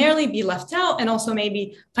would ordinarily be left out and also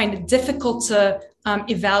maybe find it difficult to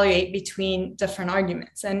evaluate between different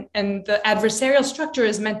arguments. And the adversarial structure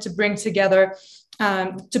is meant to bring together,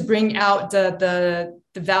 to bring out the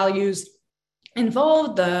values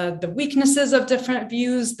involved, the weaknesses of different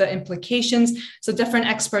views, the implications. So different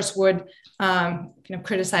experts would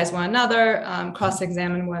criticize one another,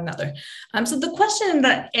 cross-examine one another. So the question in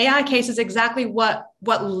the AI case is exactly what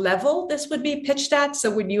level this would be pitched at. So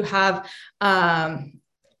would you have a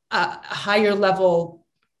higher level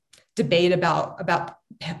debate about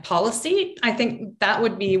policy? I think that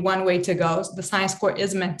would be one way to go. The Science Core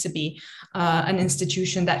is meant to be an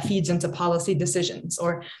institution that feeds into policy decisions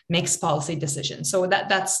or makes policy decisions. So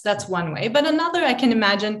that's one way. But another I can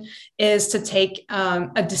imagine is to take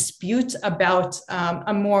a dispute about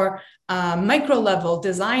a more micro level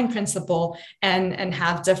design principle and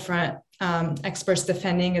have different experts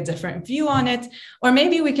defending a different view on it. Or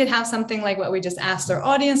maybe we could have something like what we just asked our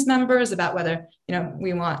audience members about whether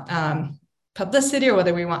we want publicity or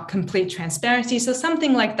whether we want complete transparency. So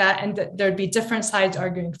something like that, and there'd be different sides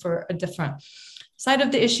arguing for a different side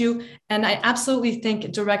of the issue. And I absolutely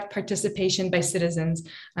think direct participation by citizens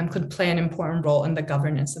could play an important role in the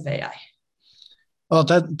governance of AI. Well,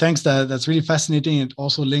 thanks. That's really fascinating. It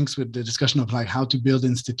also links with the discussion of like how to build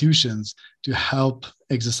institutions to help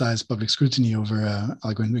exercise public scrutiny over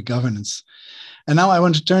algorithmic governance. And now I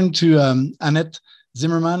want to turn to Annette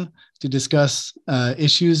Zimmermann to discuss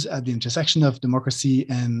issues at the intersection of democracy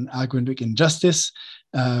and algorithmic injustice.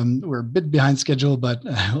 We're a bit behind schedule, but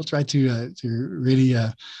we'll try to really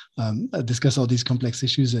discuss all these complex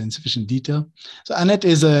issues in sufficient detail. So Annette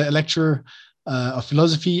is a lecturer of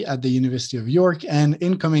philosophy at the University of York and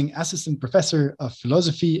incoming assistant professor of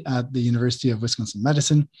philosophy at the University of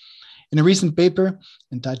Wisconsin-Madison. In a recent paper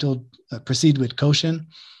entitled Proceed with Caution,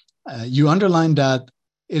 you underline that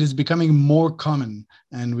it is becoming more common,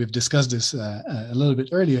 and we've discussed this a little bit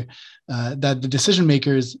earlier, that the decision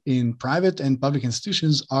makers in private and public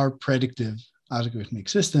institutions are predictive algorithmic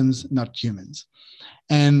systems, not humans.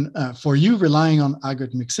 And for you, relying on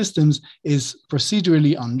algorithmic systems is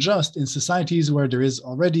procedurally unjust in societies where there is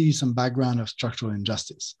already some background of structural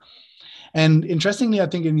injustice. And interestingly, I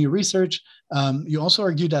think in your research, you also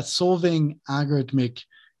argue that solving algorithmic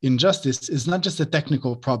injustice is not just a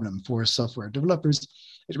technical problem for software developers.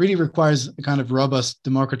 It really requires a kind of robust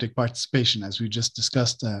democratic participation, as we just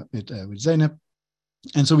discussed with Zeynep.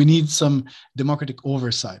 And so we need some democratic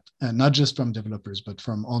oversight, not just from developers, but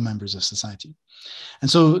from all members of society. And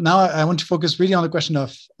so now I want to focus really on the question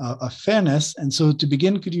of fairness. And so to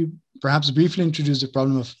begin, could you perhaps briefly introduce the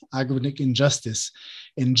problem of algorithmic injustice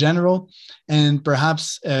in general, and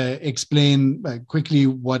perhaps explain quickly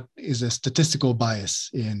what is a statistical bias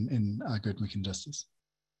in algorithmic injustice?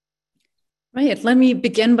 Right. Let me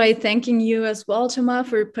begin by thanking you as well, Thomas,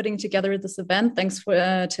 for putting together this event. Thanks to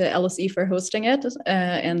LSE for hosting it.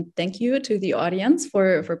 And thank you to the audience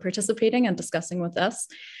for participating and discussing with us.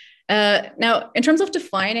 Now, in terms of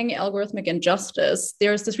defining algorithmic injustice,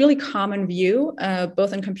 there's this really common view,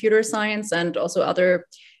 both in computer science and also other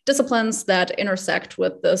disciplines that intersect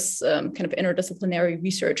with this kind of interdisciplinary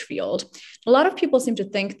research field. A lot of people seem to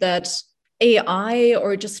think that AI,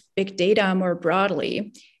 or just big data more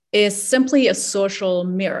broadly, is simply a social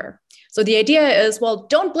mirror. So the idea is, well,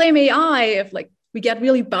 don't blame AI if we get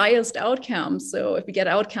really biased outcomes. So if we get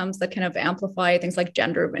outcomes that kind of amplify things like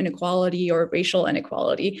gender inequality or racial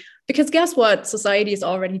inequality, because guess what? Society is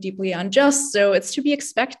already deeply unjust. So it's to be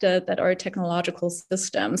expected that our technological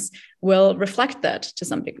systems will reflect that to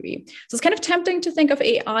some degree. So it's kind of tempting to think of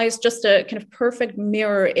AI as just a kind of perfect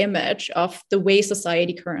mirror image of the way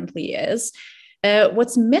society currently is.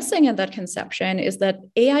 What's missing in that conception is that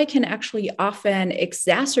AI can actually often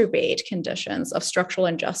exacerbate conditions of structural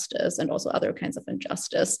injustice and also other kinds of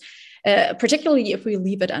injustice, particularly if we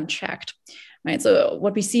leave it unchecked. right? So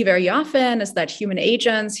what we see very often is that human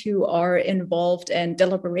agents who are involved in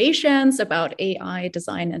deliberations about AI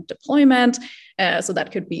design and deployment, so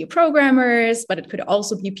that could be programmers, but it could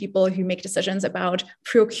also be people who make decisions about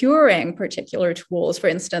procuring particular tools, for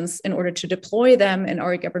instance, in order to deploy them in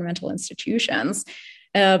our governmental institutions.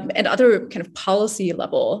 And other kind of policy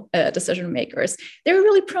level decision makers, they're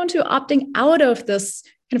really prone to opting out of this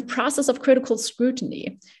kind of process of critical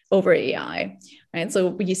scrutiny over AI. Right? So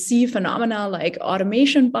we see phenomena like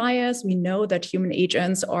automation bias. We know that human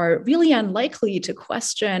agents are really unlikely to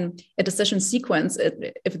question a decision sequence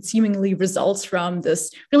if it seemingly results from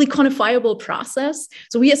this really quantifiable process.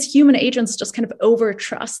 So we as human agents just kind of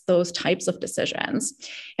overtrust those types of decisions.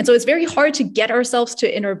 And so it's very hard to get ourselves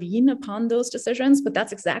to intervene upon those decisions, but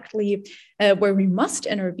that's exactly where we must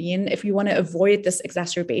intervene if we want to avoid this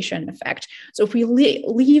exacerbation effect. So if we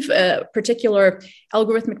leave a particular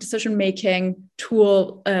algorithmic decision-making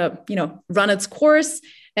tool, run its course,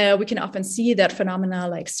 we can often see that phenomena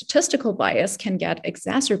like statistical bias can get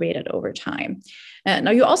exacerbated over time. Now,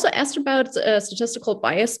 you also asked about statistical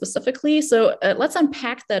bias specifically. So let's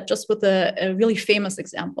unpack that just with a really famous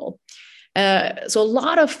example. So a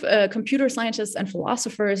lot of computer scientists and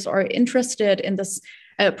philosophers are interested in this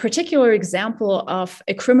particular example of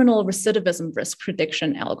a criminal recidivism risk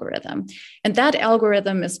prediction algorithm. And that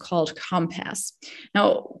algorithm is called COMPAS.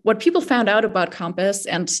 Now, what people found out about COMPAS,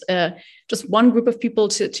 and just one group of people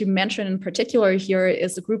to mention in particular here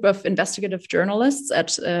is a group of investigative journalists at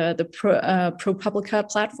the ProPublica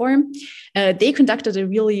platform. They conducted a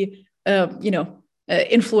really,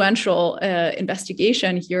 influential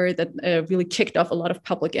investigation here that really kicked off a lot of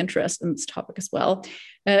public interest in this topic as well.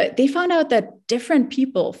 They found out that different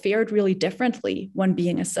people fared really differently when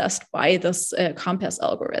being assessed by this COMPAS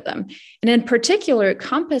algorithm. And in particular,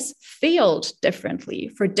 COMPAS failed differently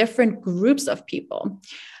for different groups of people.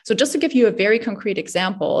 So just to give you a very concrete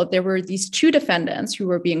example, there were these two defendants who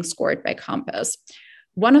were being scored by COMPAS.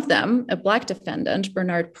 One of them, a Black defendant,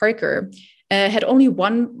 Bernard Parker, had only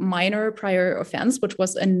one minor prior offense, which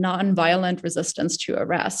was a nonviolent resistance to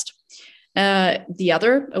arrest. The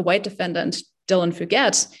other, a white defendant, Dylan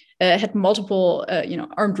Fugate, had multiple,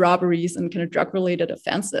 armed robberies and kind of drug-related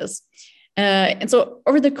offenses. And so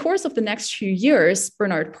over the course of the next few years,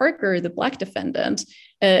 Bernard Parker, the Black defendant,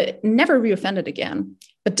 never reoffended again.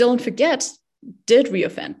 But Dylan Fugate did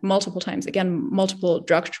reoffend multiple times, again, multiple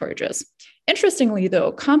drug charges. Interestingly,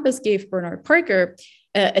 though, COMPAS gave Bernard Parker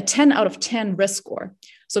a 10 out of 10 risk score.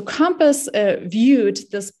 So COMPAS viewed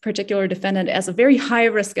this particular defendant as a very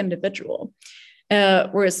high-risk individual,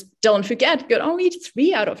 whereas Dylan Fugate got only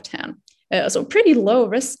 3 out of 10, so pretty low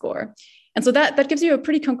risk score. And so that gives you a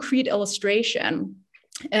pretty concrete illustration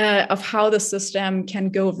of how the system can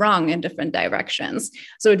go wrong in different directions.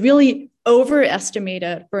 So it really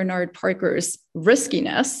overestimated Bernard Parker's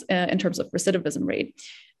riskiness in terms of recidivism rate.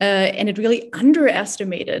 And it really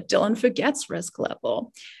underestimated Dylan Fugate's risk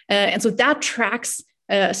level. And so that tracks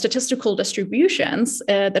statistical distributions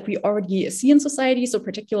that we already see in society, so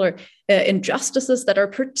particular injustices that are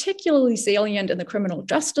particularly salient in the criminal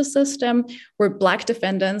justice system, where Black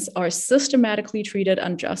defendants are systematically treated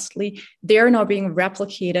unjustly. They're now being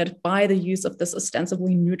replicated by the use of this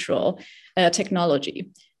ostensibly neutral technology.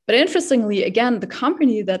 But interestingly, again, the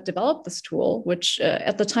company that developed this tool, which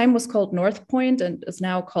at the time was called Northpoint and is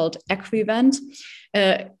now called Equivent,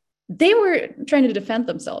 they were trying to defend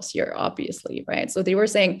themselves here, obviously, right? So they were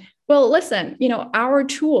saying, well, listen, our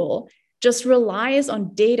tool just relies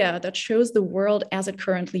on data that shows the world as it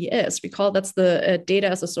currently is. Recall that's the data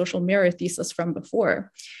as a social mirror thesis from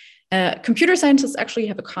before. Computer scientists actually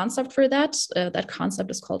have a concept for that. That concept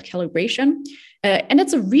is called calibration. And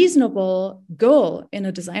it's a reasonable goal in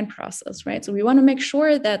a design process, right? So we want to make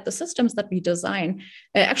sure that the systems that we design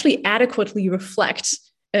actually adequately reflect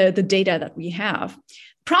the data that we have.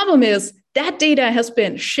 Problem is that data has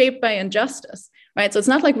been shaped by injustice, right? So it's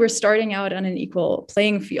not like we're starting out on an equal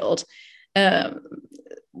playing field.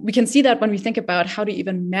 We can see that when we think about how to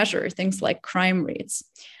even measure things like crime rates,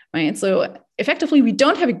 right? So effectively, we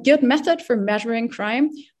don't have a good method for measuring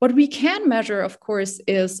crime. What we can measure, of course,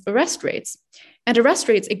 is arrest rates. And arrest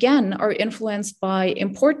rates, again, are influenced by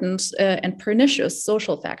important and pernicious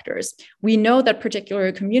social factors. We know that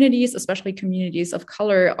particular communities, especially communities of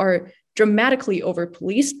color, are dramatically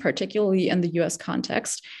over-policed, particularly in the US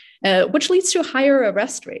context, which leads to higher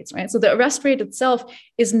arrest rates, right? So the arrest rate itself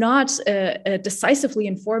is not a decisively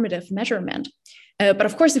informative measurement. But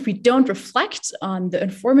of course, if we don't reflect on the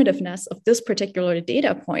informativeness of this particular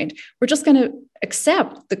data point, we're just going to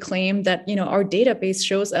accept the claim that our database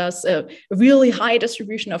shows us a really high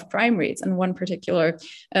distribution of crime rates in one particular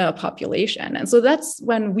population. And so that's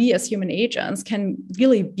when we as human agents can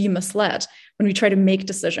really be misled when we try to make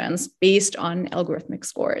decisions based on algorithmic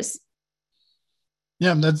scores.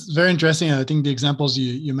 Yeah, that's very interesting. I think the examples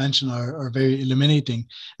you mentioned are very illuminating.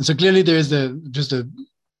 And so clearly there is just a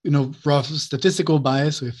rough statistical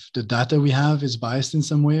bias if the data we have is biased in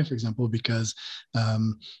some way, for example, because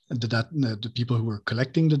the people who are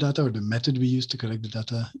collecting the data or the method we use to collect the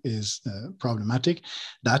data is problematic.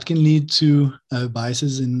 That can lead to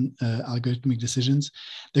biases in algorithmic decisions.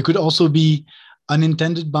 There could also be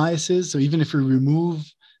unintended biases. So even if we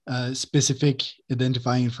remove specific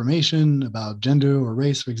identifying information about gender or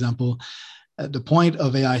race, for example, the point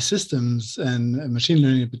of AI systems and machine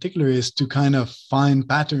learning in particular is to kind of find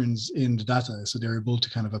patterns in the data. So they're able to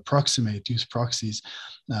kind of use proxies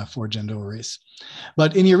for gender or race.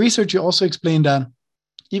 But in your research, you also explained that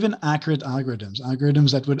even accurate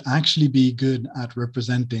algorithms that would actually be good at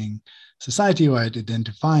representing society or at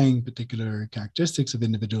identifying particular characteristics of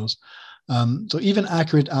individuals. So even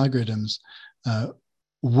accurate algorithms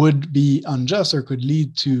would be unjust or could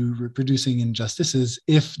lead to reproducing injustices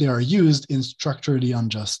if they are used in structurally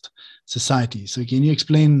unjust society. So can you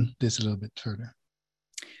explain this a little bit further?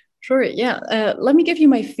 Sure, yeah. Let me give you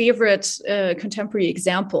my favorite contemporary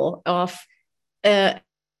example of a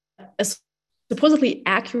supposedly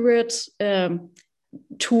accurate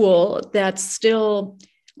tool that still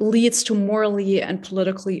leads to morally and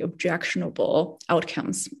politically objectionable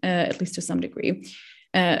outcomes, at least to some degree.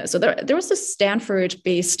 So there was a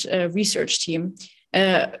Stanford-based research team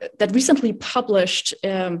that recently published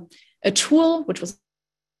a tool, which was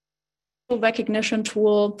a recognition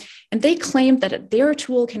tool, and they claimed that their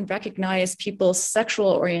tool can recognize people's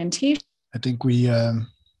sexual orientation. I think we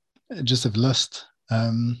just have lost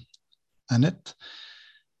Annette,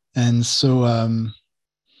 and so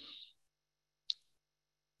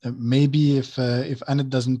maybe if Annette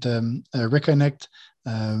doesn't reconnect.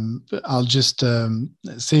 I'll just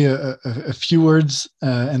say a few words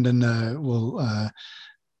and then we'll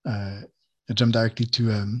jump directly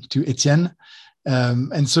to Etienne.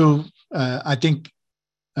 And so I think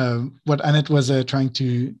what Annette was trying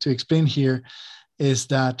to explain here is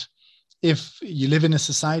that if you live in a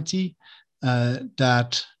society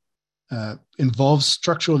that involves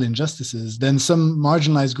structural injustices, then some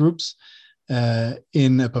marginalized groups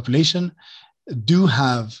in a population do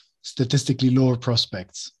have statistically lower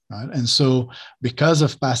prospects, right? And so because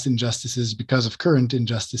of past injustices, because of current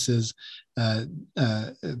injustices,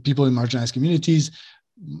 people in marginalized communities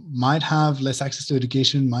might have less access to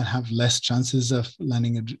education, might have less chances of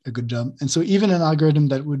landing a good job. And so even an algorithm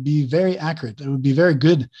that would be very accurate, that would be very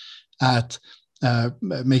good at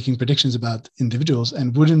making predictions about individuals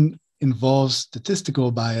and wouldn't involve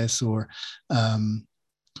statistical bias or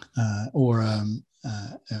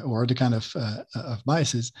the kind of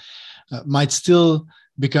biases, might still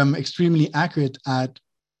become extremely accurate at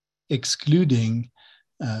excluding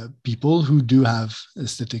people who do have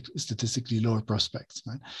statistically lower prospects.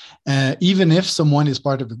 Right? Even if someone is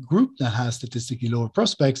part of a group that has statistically lower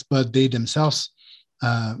prospects, but they themselves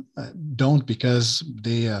don't because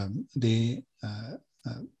they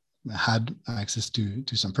had access to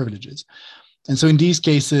some privileges. And so in these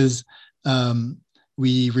cases,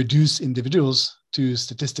 we reduce individuals to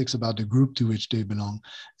statistics about the group to which they belong,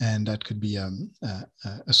 and that could be a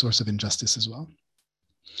source of injustice as well.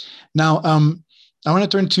 Now, I want to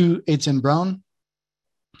turn to Etienne Brown.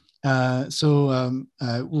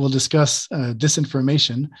 We'll discuss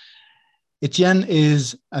disinformation. Etienne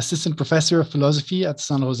is assistant professor of philosophy at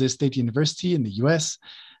San Jose State University in the US.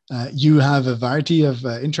 You have a variety of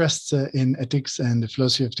interests in ethics and the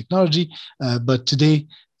philosophy of technology, but today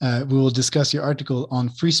we will discuss your article on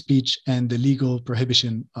free speech and the legal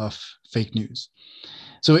prohibition of fake news.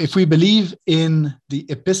 So if we believe in the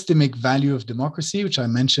epistemic value of democracy, which I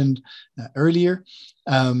mentioned earlier,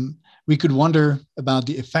 we could wonder about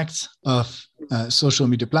the effects of social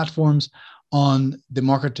media platforms on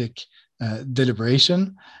democratic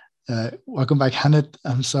deliberation. Welcome back, Hannett.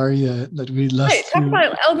 I'm sorry that we lost you. Talk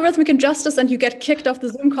about algorithmic injustice and you get kicked off the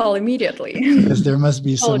Zoom call immediately. Yes, there must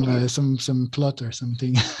be some plot or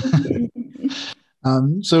something.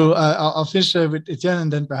 I'll finish with Etienne,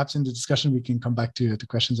 and then perhaps in the discussion we can come back to the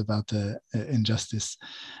questions about injustice.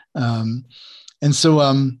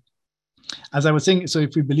 As I was saying, so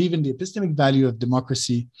if we believe in the epistemic value of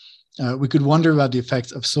democracy, we could wonder about the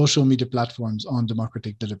effects of social media platforms on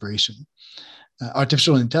democratic deliberation.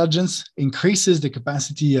 Artificial intelligence increases the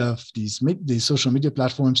capacity of these social media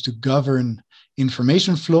platforms to govern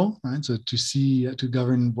information flow, right? So to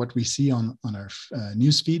govern what we see on our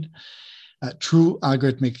newsfeed through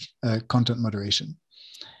algorithmic content moderation.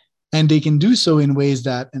 And they can do so in ways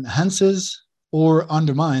that enhances or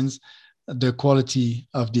undermines the quality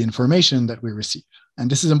of the information that we receive. And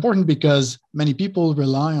this is important because many people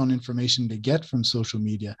rely on information they get from social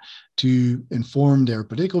media to inform their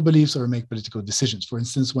political beliefs or make political decisions. For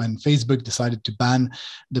instance, when Facebook decided to ban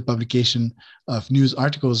the publication of news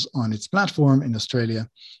articles on its platform in Australia,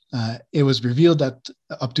 it was revealed that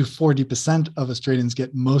up to 40% of Australians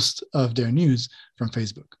get most of their news from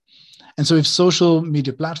Facebook. And so if social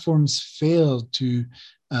media platforms fail to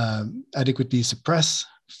adequately suppress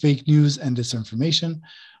fake news and disinformation,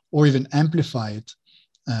 or even amplify it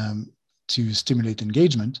to stimulate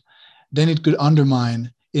engagement, then it could undermine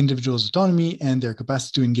individuals' autonomy and their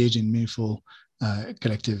capacity to engage in meaningful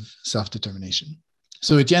collective self-determination.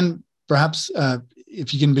 So Etienne, perhaps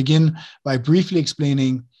if you can begin by briefly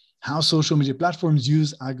explaining how social media platforms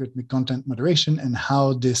use algorithmic content moderation and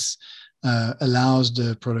how this allows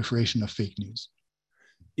the proliferation of fake news.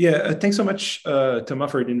 Yeah, thanks so much, Thomas,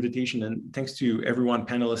 for the invitation, and thanks to everyone,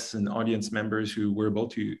 panelists and audience members who were able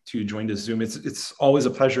to join this Zoom. It's always a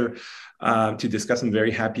pleasure to discuss. I'm very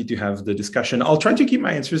happy to have the discussion. I'll try to keep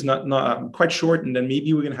my answers not quite short, and then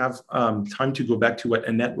maybe we're going to have time to go back to what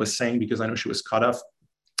Annette was saying, because I know she was cut off.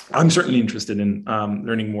 I'm certainly interested in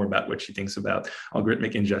learning more about what she thinks about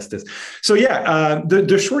algorithmic injustice. So yeah,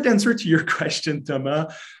 the short answer to your question,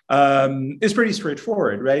 Thomas, is pretty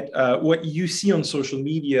straightforward, right? What you see on social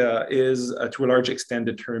media is to a large extent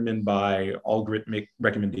determined by algorithmic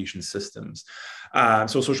recommendation systems.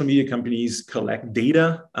 So social media companies collect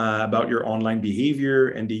data about your online behavior,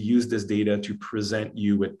 and they use this data to present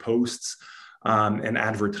you with posts and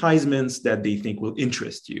advertisements that they think will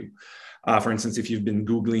interest you. For instance, if you've been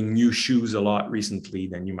Googling new shoes a lot recently,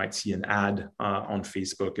 then you might see an ad on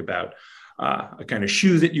Facebook about a kind of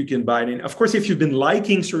shoes that you can buy. And of course, if you've been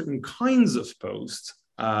liking certain kinds of posts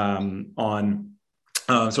on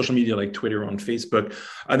social media like Twitter or on Facebook,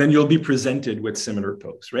 then you'll be presented with similar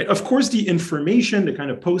posts, right? Of course, the information, the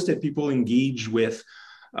kind of post that people engage with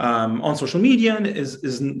on social media is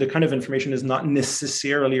the kind of information is not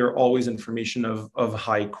necessarily or always information of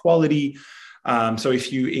high quality. So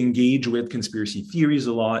if you engage with conspiracy theories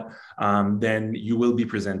a lot, then you will be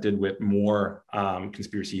presented with more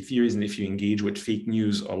conspiracy theories. And if you engage with fake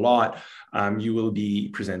news a lot, you will be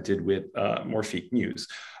presented with more fake news.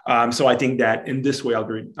 So I think that in this way,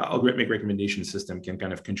 algorithmic recommendation system can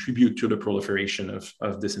kind of contribute to the proliferation of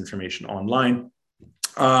disinformation online.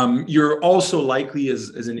 You're also likely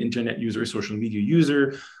as an internet user, social media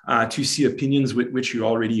user, to see opinions with which you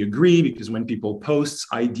already agree, because when people post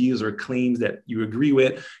ideas or claims that you agree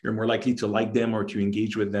with, you're more likely to like them or to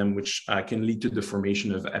engage with them, which can lead to the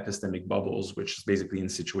formation of epistemic bubbles, which is basically a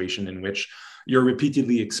situation in which you're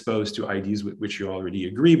repeatedly exposed to ideas with which you already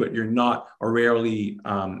agree, but you're not or rarely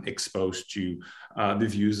exposed to the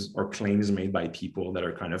views or claims made by people that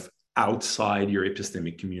are kind of outside your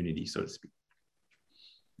epistemic community, so to speak.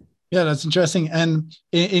 Yeah, that's interesting. And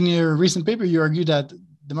in your recent paper, you argue that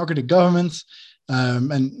democratic governments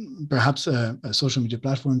and perhaps social media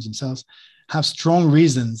platforms themselves have strong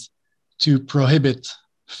reasons to prohibit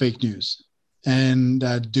fake news, and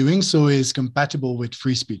that doing so is compatible with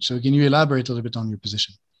free speech. So can you elaborate a little bit on your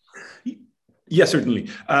position? Yes, certainly.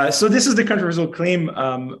 So this is the controversial claim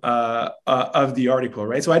of the article,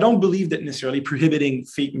 right? So I don't believe that necessarily prohibiting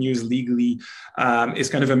fake news legally is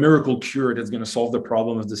kind of a miracle cure that's going to solve the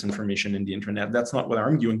problem of disinformation in the internet. That's not what I'm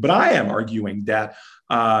arguing, but I am arguing that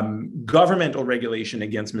governmental regulation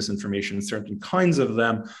against misinformation, certain kinds of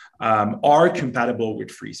them, are compatible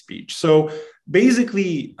with free speech. So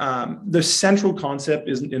basically, the central concept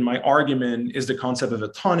in my argument is the concept of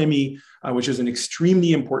autonomy, which is an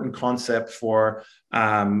extremely important concept for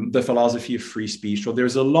the philosophy of free speech. So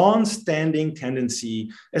there's a long-standing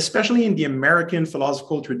tendency, especially in the American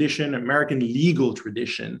philosophical tradition, American legal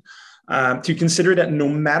tradition, to consider that no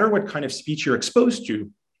matter what kind of speech you're exposed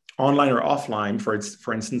to, online or offline,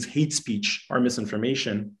 for instance, hate speech or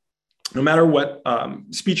misinformation, no matter what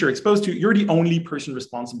speech you're exposed to, you're the only person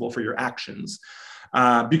responsible for your actions,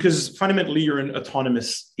 because fundamentally you're an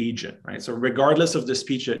autonomous agent, right? So regardless of the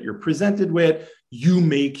speech that you're presented with, you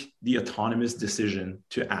make the autonomous decision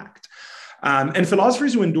to act. And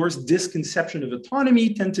philosophers who endorse this conception of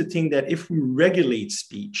autonomy tend to think that if we regulate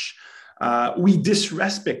speech, we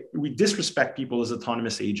disrespect people as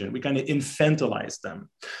autonomous agent. We kind of infantilize them.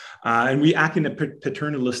 And we act in a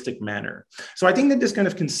paternalistic manner. So I think that this kind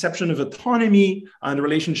of conception of autonomy and the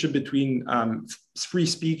relationship between free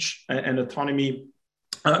speech and autonomy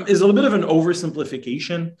is a little bit of an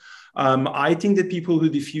oversimplification. I think that people who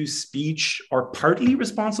diffuse speech are partly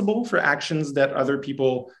responsible for actions that other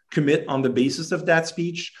people commit on the basis of that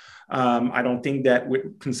speech. I don't think that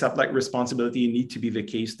with concept like responsibility need to be the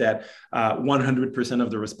case that 100%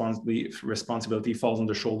 of the responsibility falls on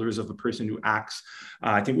the shoulders of the person who acts.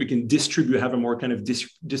 I think we can have a more kind of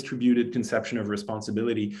distributed conception of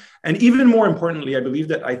responsibility. And even more importantly,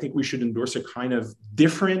 I think we should endorse a kind of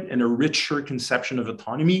different and a richer conception of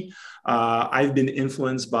autonomy. I've been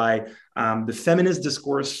influenced by the feminist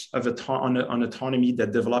discourse on autonomy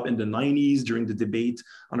that developed in the 90s during the debate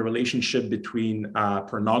on the relationship between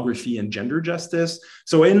pornography and gender justice.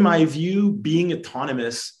 So in my view, being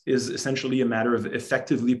autonomous is essentially a matter of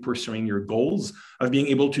effectively pursuing your goals, of being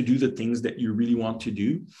able to do the things that you really want to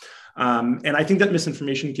do. And I think that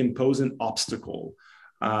misinformation can pose an obstacle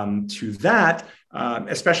to that,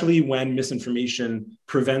 especially when misinformation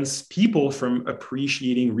prevents people from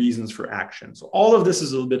appreciating reasons for action. So all of this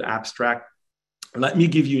is a little bit abstract. Let me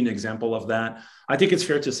give you an example of that. I think it's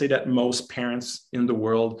fair to say that most parents in the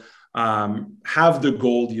world have the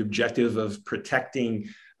goal, the objective of protecting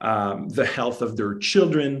the health of their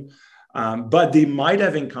children. But they might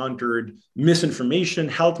have encountered misinformation,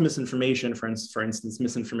 health misinformation, for instance,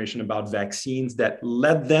 misinformation about vaccines that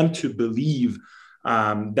led them to believe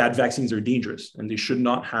that vaccines are dangerous and they should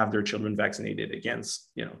not have their children vaccinated against,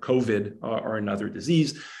 COVID or another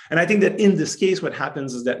disease. And I think that in this case, what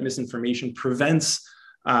happens is that misinformation prevents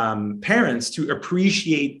parents to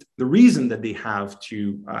appreciate the reason that they have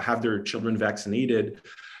to have their children vaccinated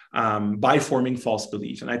by forming false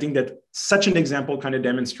beliefs. And I think that such an example kind of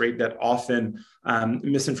demonstrates that often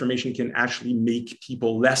misinformation can actually make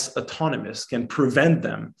people less autonomous, can prevent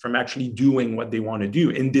them from actually doing what they want to do,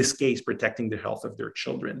 in this case, protecting the health of their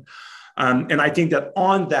children. And I think that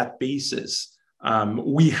on that basis,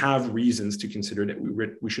 we have reasons to consider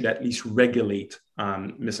that we should at least regulate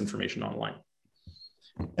misinformation online.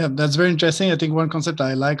 Yeah, that's very interesting. I think one concept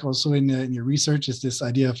I like also in your research is this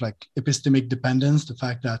idea of like epistemic dependence, the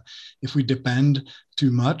fact that if we depend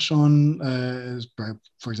too much on,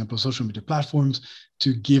 for example, social media platforms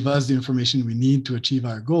to give us the information we need to achieve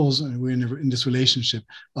our goals, and we're in this relationship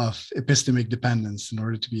of epistemic dependence in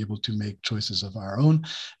order to be able to make choices of our own.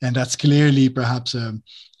 And that's clearly perhaps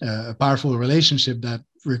a powerful relationship that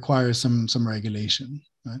requires some regulation.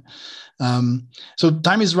 Right. So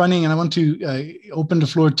time is running, and I want to open the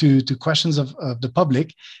floor to questions of the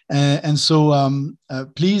public. And so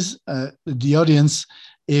please, the audience,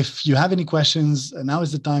 if you have any questions, now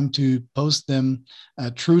is the time to post them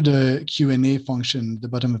through the Q&A function at the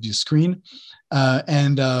bottom of your screen.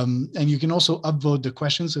 And you can also upvote the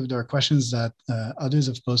questions. So if there are questions that others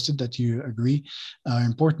have posted that you agree are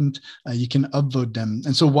important, you can upvote them.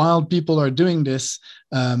 And so while people are doing this,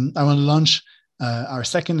 I want to launch our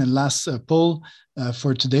second and last poll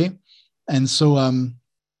for today. And so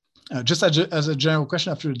just as a general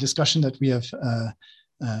question after the discussion that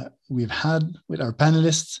we've had with our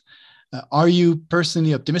panelists, are you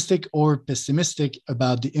personally optimistic or pessimistic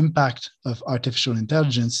about the impact of artificial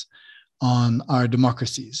intelligence on our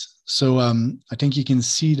democracies? So I think you can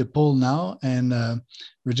see the poll now and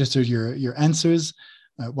register your answers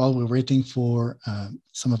while we're waiting for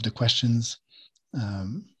some of the questions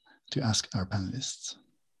to ask our panelists.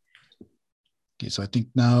 Okay, so I think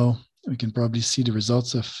now we can probably see the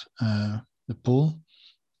results of the poll.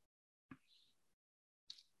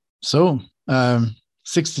 So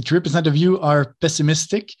 63% of you are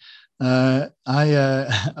pessimistic. I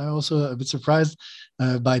also a bit surprised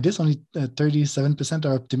by this. Only 37%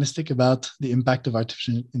 are optimistic about the impact of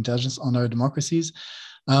artificial intelligence on our democracies.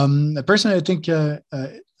 Personally, I think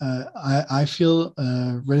I feel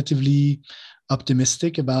relatively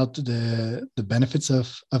optimistic about the benefits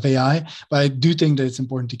of AI, but I do think that it's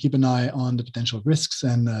important to keep an eye on the potential risks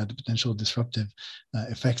and the potential disruptive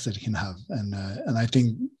effects that it can have. And I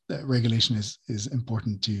think that regulation is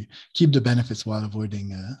important to keep the benefits while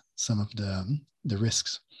avoiding some of the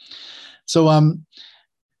risks. So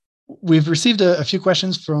we've received a few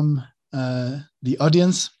questions from the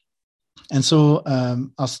audience. And so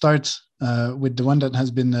I'll start with the one that has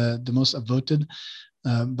been the most upvoted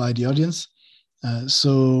by the audience.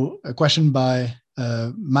 So a question by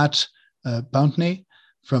Matt Pountney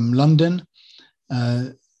from London,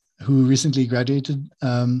 who recently graduated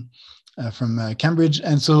from Cambridge.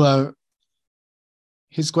 And so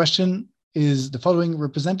his question is the following: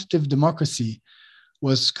 representative democracy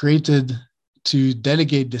was created to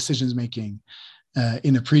delegate decisions making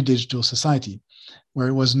in a pre-digital society, where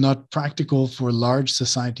it was not practical for large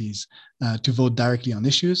societies to vote directly on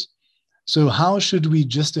issues. So how should we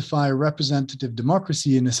justify representative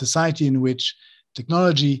democracy in a society in which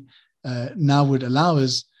technology now would allow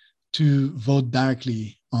us to vote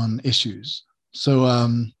directly on issues? So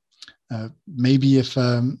maybe if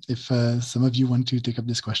some of you want to take up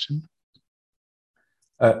this question.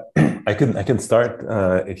 I can start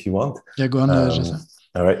if you want. Yeah, go on, Jesse.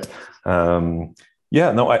 All right.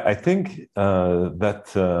 I think that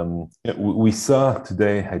we saw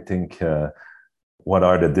today, I think, what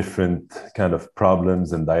are the different kind of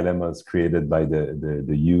problems and dilemmas created by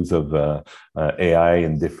the use of AI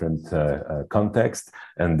in different contexts.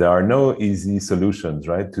 And there are no easy solutions,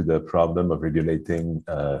 right, to the problem of regulating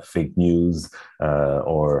fake news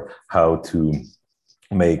or how to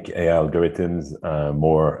make AI algorithms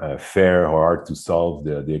more fair or hard to solve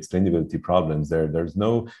the explainability problems. There's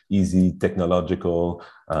no easy technological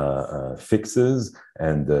fixes,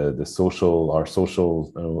 and our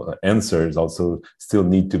social answers also still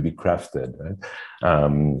need to be crafted. Right?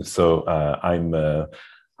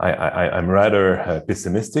 I'm rather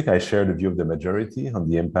pessimistic. I share the view of the majority on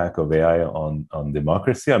the impact of AI on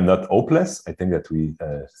democracy. I'm not hopeless. I think that we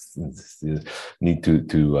need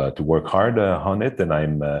to work hard on it, and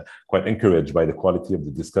I'm quite encouraged by the quality of the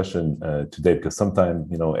discussion today, because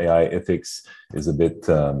sometimes AI ethics is a bit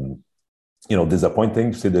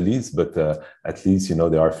disappointing to say the least. But at least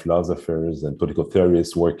there are philosophers and political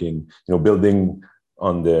theorists working, building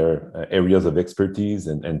on their areas of expertise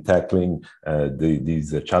and tackling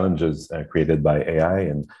these challenges created by AI.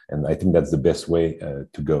 And I think that's the best way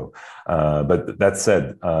to go. But that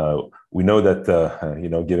said, we know that,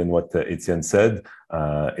 given what Etienne said,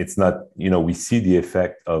 it's not, we see the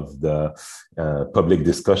effect of the public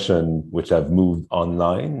discussion, which have moved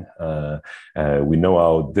online. We know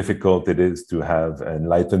how difficult it is to have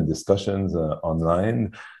enlightened discussions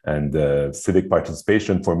online, and civic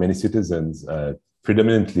participation for many citizens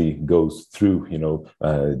predominantly goes through,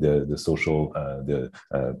 the social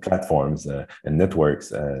platforms and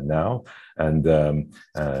networks now. And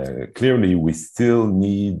clearly, we still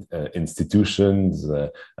need institutions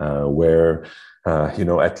where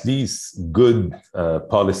at least good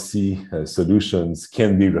policy solutions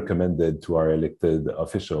can be recommended to our elected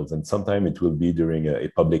officials. And sometimes it will be during a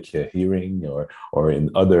public hearing or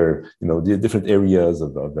in other, the different areas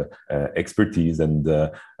of expertise. And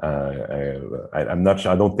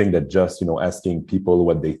I don't think that just, asking people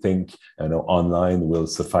what they think online will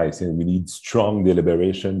suffice. And we need strong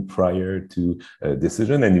deliberation prior to a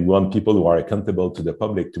decision. And we want people who are accountable to the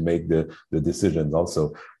public to make the decisions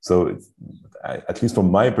also. So at least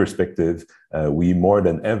from my perspective, we more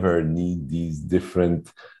than ever need these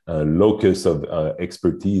different locus of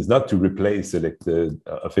expertise, not to replace elected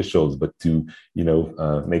officials, but to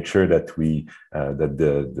make sure that that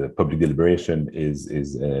the public deliberation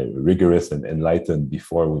is rigorous and enlightened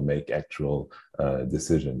before we make actual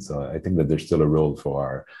decisions. So I think that there's still a role for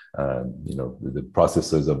our the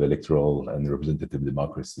processes of electoral and representative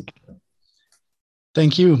democracy.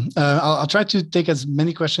 Thank you. I'll try to take as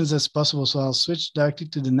many questions as possible, so I'll switch directly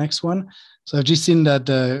to the next one. So I've just seen that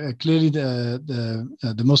clearly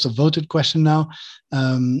the most voted question now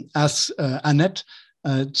asks Annette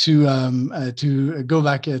to go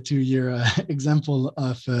back to your example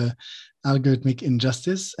of algorithmic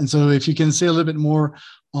injustice. And so if you can say a little bit more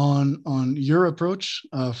on your approach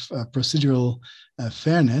of procedural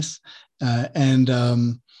fairness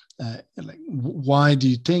why do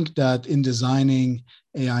you think that in designing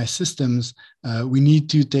AI systems, we need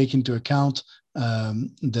to take into account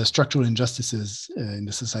the structural injustices in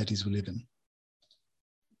the societies we live in?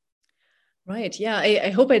 Right. Yeah. I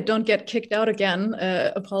hope I don't get kicked out again.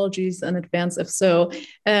 Apologies in advance if so.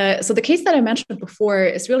 So the case that I mentioned before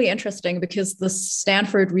is really interesting because the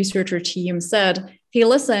Stanford researcher team said, hey,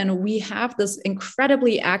 listen, we have this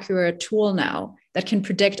incredibly accurate tool now that can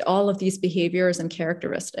predict all of these behaviors and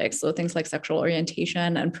characteristics. So things like sexual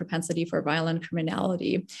orientation and propensity for violent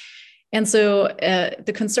criminality. And so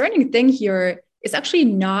the concerning thing here is actually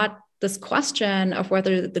not this question of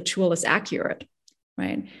whether the tool is accurate.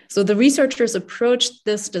 Right. So the researchers approached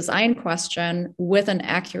this design question with an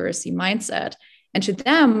accuracy mindset. And to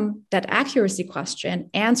them, that accuracy question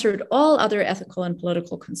answered all other ethical and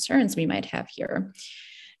political concerns we might have here.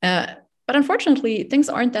 But unfortunately, things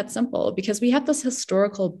aren't that simple because we have this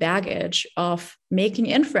historical baggage of making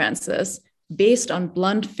inferences based on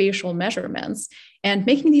blunt facial measurements and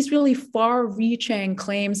making these really far-reaching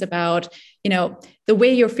claims about, the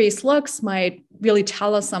way your face looks might really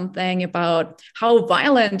tell us something about how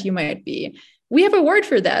violent you might be. we have a word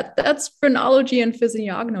for that. That's phrenology and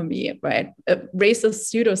physiognomy, right? A racist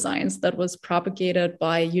pseudoscience that was propagated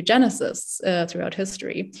by eugenicists throughout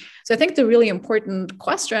history. So I think the really important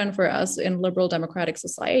question for us in liberal democratic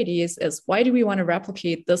societies is, why do we want to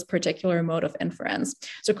replicate this particular mode of inference?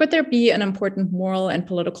 So could there be an important moral and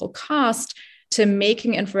political cost to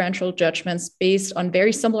making inferential judgments based on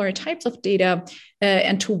very similar types of data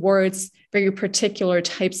and towards very particular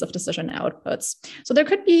types of decision outputs? So there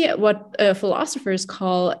could be what philosophers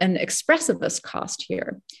call an expressivist cost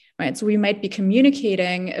here, right? So we might be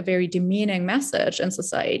communicating a very demeaning message in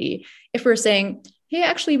society if we're saying, hey,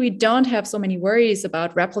 actually, we don't have so many worries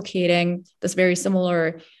about replicating this very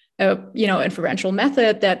similar inferential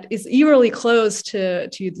method that is eerily close to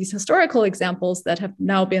these historical examples that have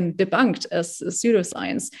now been debunked as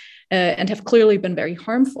pseudoscience and have clearly been very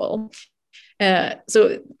harmful.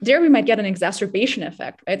 So there we might get an exacerbation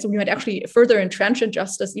effect, right? So we might actually further entrench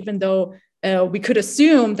injustice, even though we could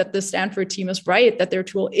assume that the Stanford team is right, that their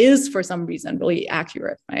tool is for some reason really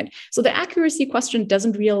accurate, right? So the accuracy question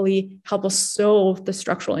doesn't really help us solve the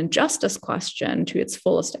structural injustice question to its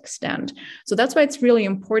fullest extent. So that's why it's really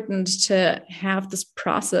important to have this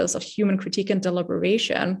process of human critique and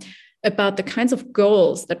deliberation about the kinds of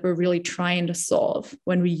goals that we're really trying to solve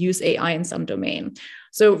when we use AI in some domain.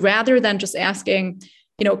 So rather than just asking,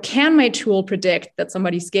 can my tool predict that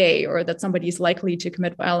somebody's gay or that somebody's likely to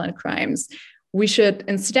commit violent crimes? We should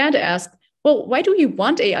instead ask, well, why do we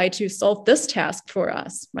want AI to solve this task for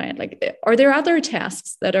us, right? Like, are there other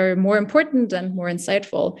tasks that are more important and more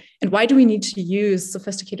insightful? And why do we need to use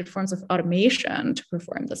sophisticated forms of automation to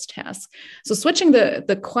perform this task? So switching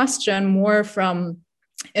the question more from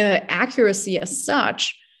accuracy as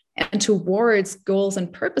such and towards goals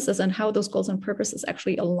and purposes, and how those goals and purposes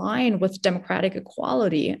actually align with democratic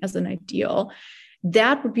equality as an ideal,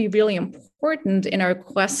 that would be really important in our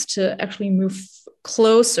quest to actually move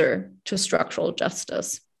closer to structural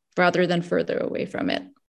justice rather than further away from it.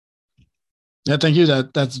 Yeah, thank you.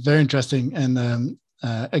 That's very interesting. And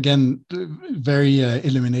again, very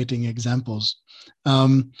illuminating examples.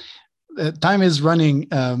 Time is running,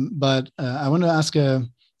 but I want to ask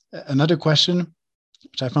another question,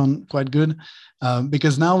 which I found quite good,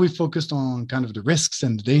 because now we focused on kind of the risks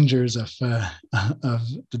and the dangers of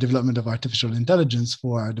the development of artificial intelligence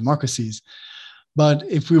for our democracies. But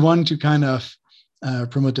if we want to kind of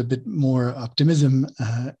promote a bit more optimism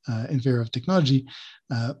in favor of technology,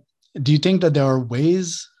 do you think that there are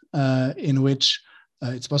ways in which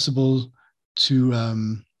it's possible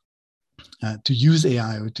to use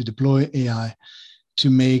AI or to deploy AI to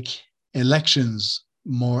make elections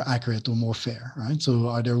more accurate or more fair, right? So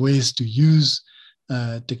are there ways to use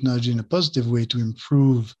technology in a positive way to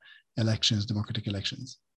improve elections, democratic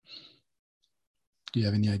elections? Do you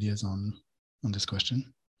have any ideas on this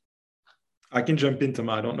question? I can jump into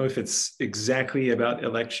I don't know if it's exactly about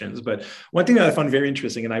elections, but one thing that I found very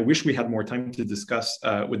interesting, and I wish we had more time to discuss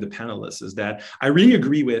with the panelists, is that I really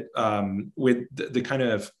agree with the kind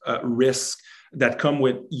of risk that come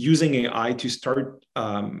with using AI to start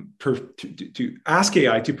to ask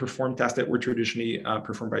AI to perform tasks that were traditionally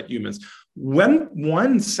performed by humans.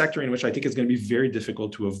 One sector in which I think is going to be very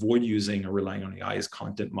difficult to avoid using or relying on AI is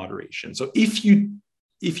content moderation. So if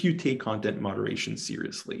you take content moderation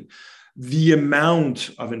seriously, the amount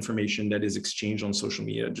of information that is exchanged on social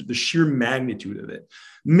media, the sheer magnitude of it,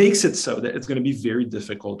 makes it so that it's going to be very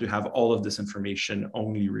difficult to have all of this information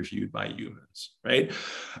only reviewed by humans, right?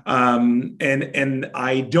 And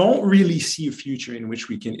I don't really see a future in which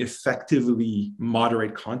we can effectively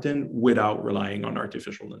moderate content without relying on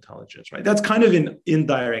artificial intelligence, right? That's kind of an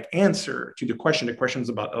indirect answer to the question. The question is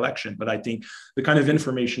about election, but I think the kind of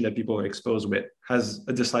information that people are exposed with has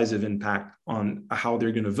a decisive impact on how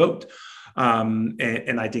they're going to vote.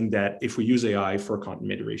 And I think that if we use AI for content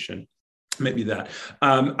moderation, maybe that.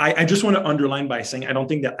 I just want to underline by saying, I don't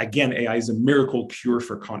think that, again, AI is a miracle cure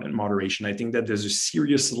for content moderation. I think that there's a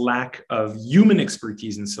serious lack of human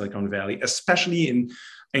expertise in Silicon Valley, especially in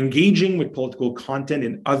engaging with political content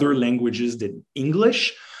in other languages than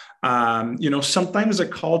English. Sometimes a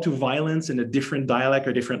call to violence in a different dialect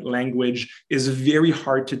or different language is very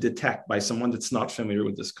hard to detect by someone that's not familiar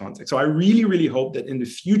with this context. So I really, really hope that in the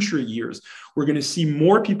future years, we're going to see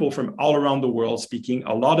more people from all around the world speaking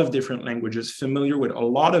a lot of different languages, familiar with a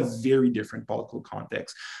lot of very different political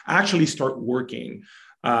contexts, actually start working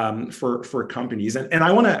for companies. And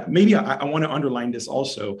I want to underline this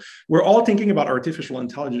also. We're all thinking about artificial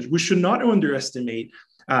intelligence. We should not underestimate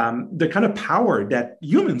the kind of power that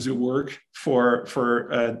humans who work for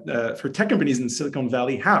tech companies in Silicon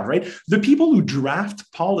Valley have, right? The people who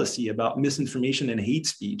draft policy about misinformation and hate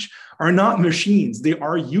speech are not machines, they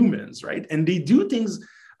are humans, right? And they do things,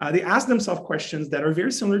 they ask themselves questions that are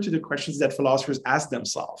very similar to the questions that philosophers ask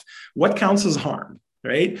themselves. What counts as harm?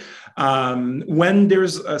 Right? When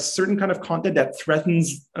there's a certain kind of content that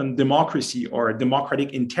threatens democracy or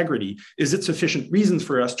democratic integrity, is it sufficient reasons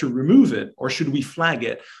for us to remove it, or should we flag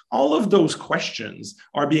it? All of those questions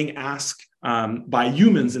are being asked by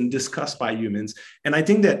humans and discussed by humans. And I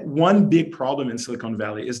think that one big problem in Silicon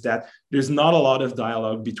Valley is that there's not a lot of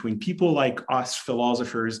dialogue between people like us,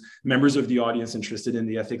 philosophers, members of the audience interested in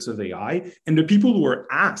the ethics of AI, and the people who are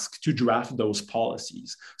asked to draft those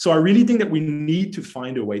policies. So I really think that we need to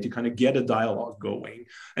find a way to kind of get a dialogue going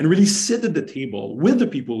and really sit at the table with the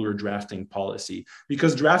people who are drafting policy,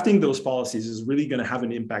 because drafting those policies is really going to have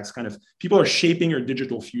an impact. Kind of people are shaping our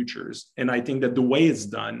digital futures. And I think that the way it's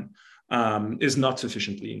done is not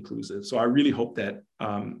sufficiently inclusive. So I really hope that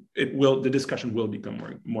the discussion will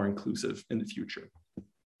become more inclusive in the future.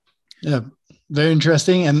 Yeah, very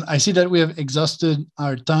interesting. And I see that we have exhausted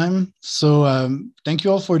our time. So thank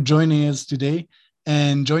you all for joining us today.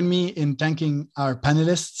 And join me in thanking our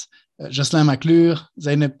panelists, Jocelyn McClure,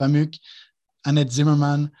 Zeynep Pamuk, Annette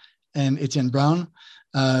Zimmerman, and Etienne Brown.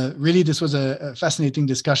 Really, this was a fascinating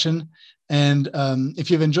discussion. And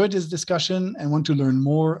if you've enjoyed this discussion and want to learn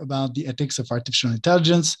more about the ethics of artificial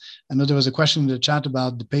intelligence, I know there was a question in the chat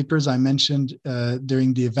about the papers I mentioned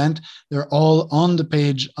during the event. They're all on the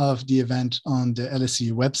page of the event on the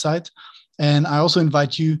LSE website. And I also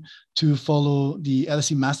invite you to follow the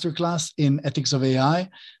LSE Masterclass in Ethics of AI.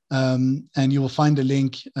 And you will find a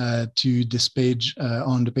link to this page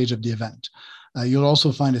on the page of the event. You'll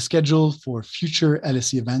also find a schedule for future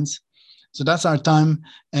LSE events. So that's our time.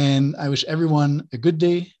 And I wish everyone a good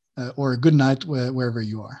day or a good night wherever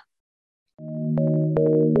you are.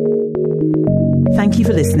 Thank you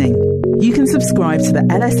for listening. You can subscribe to the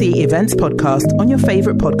LSE Events podcast on your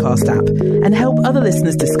favorite podcast app and help other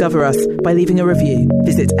listeners discover us by leaving a review.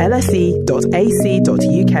 Visit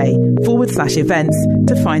lse.ac.uk/events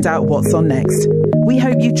to find out what's on next. We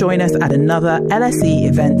hope you join us at another LSE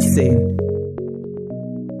event soon.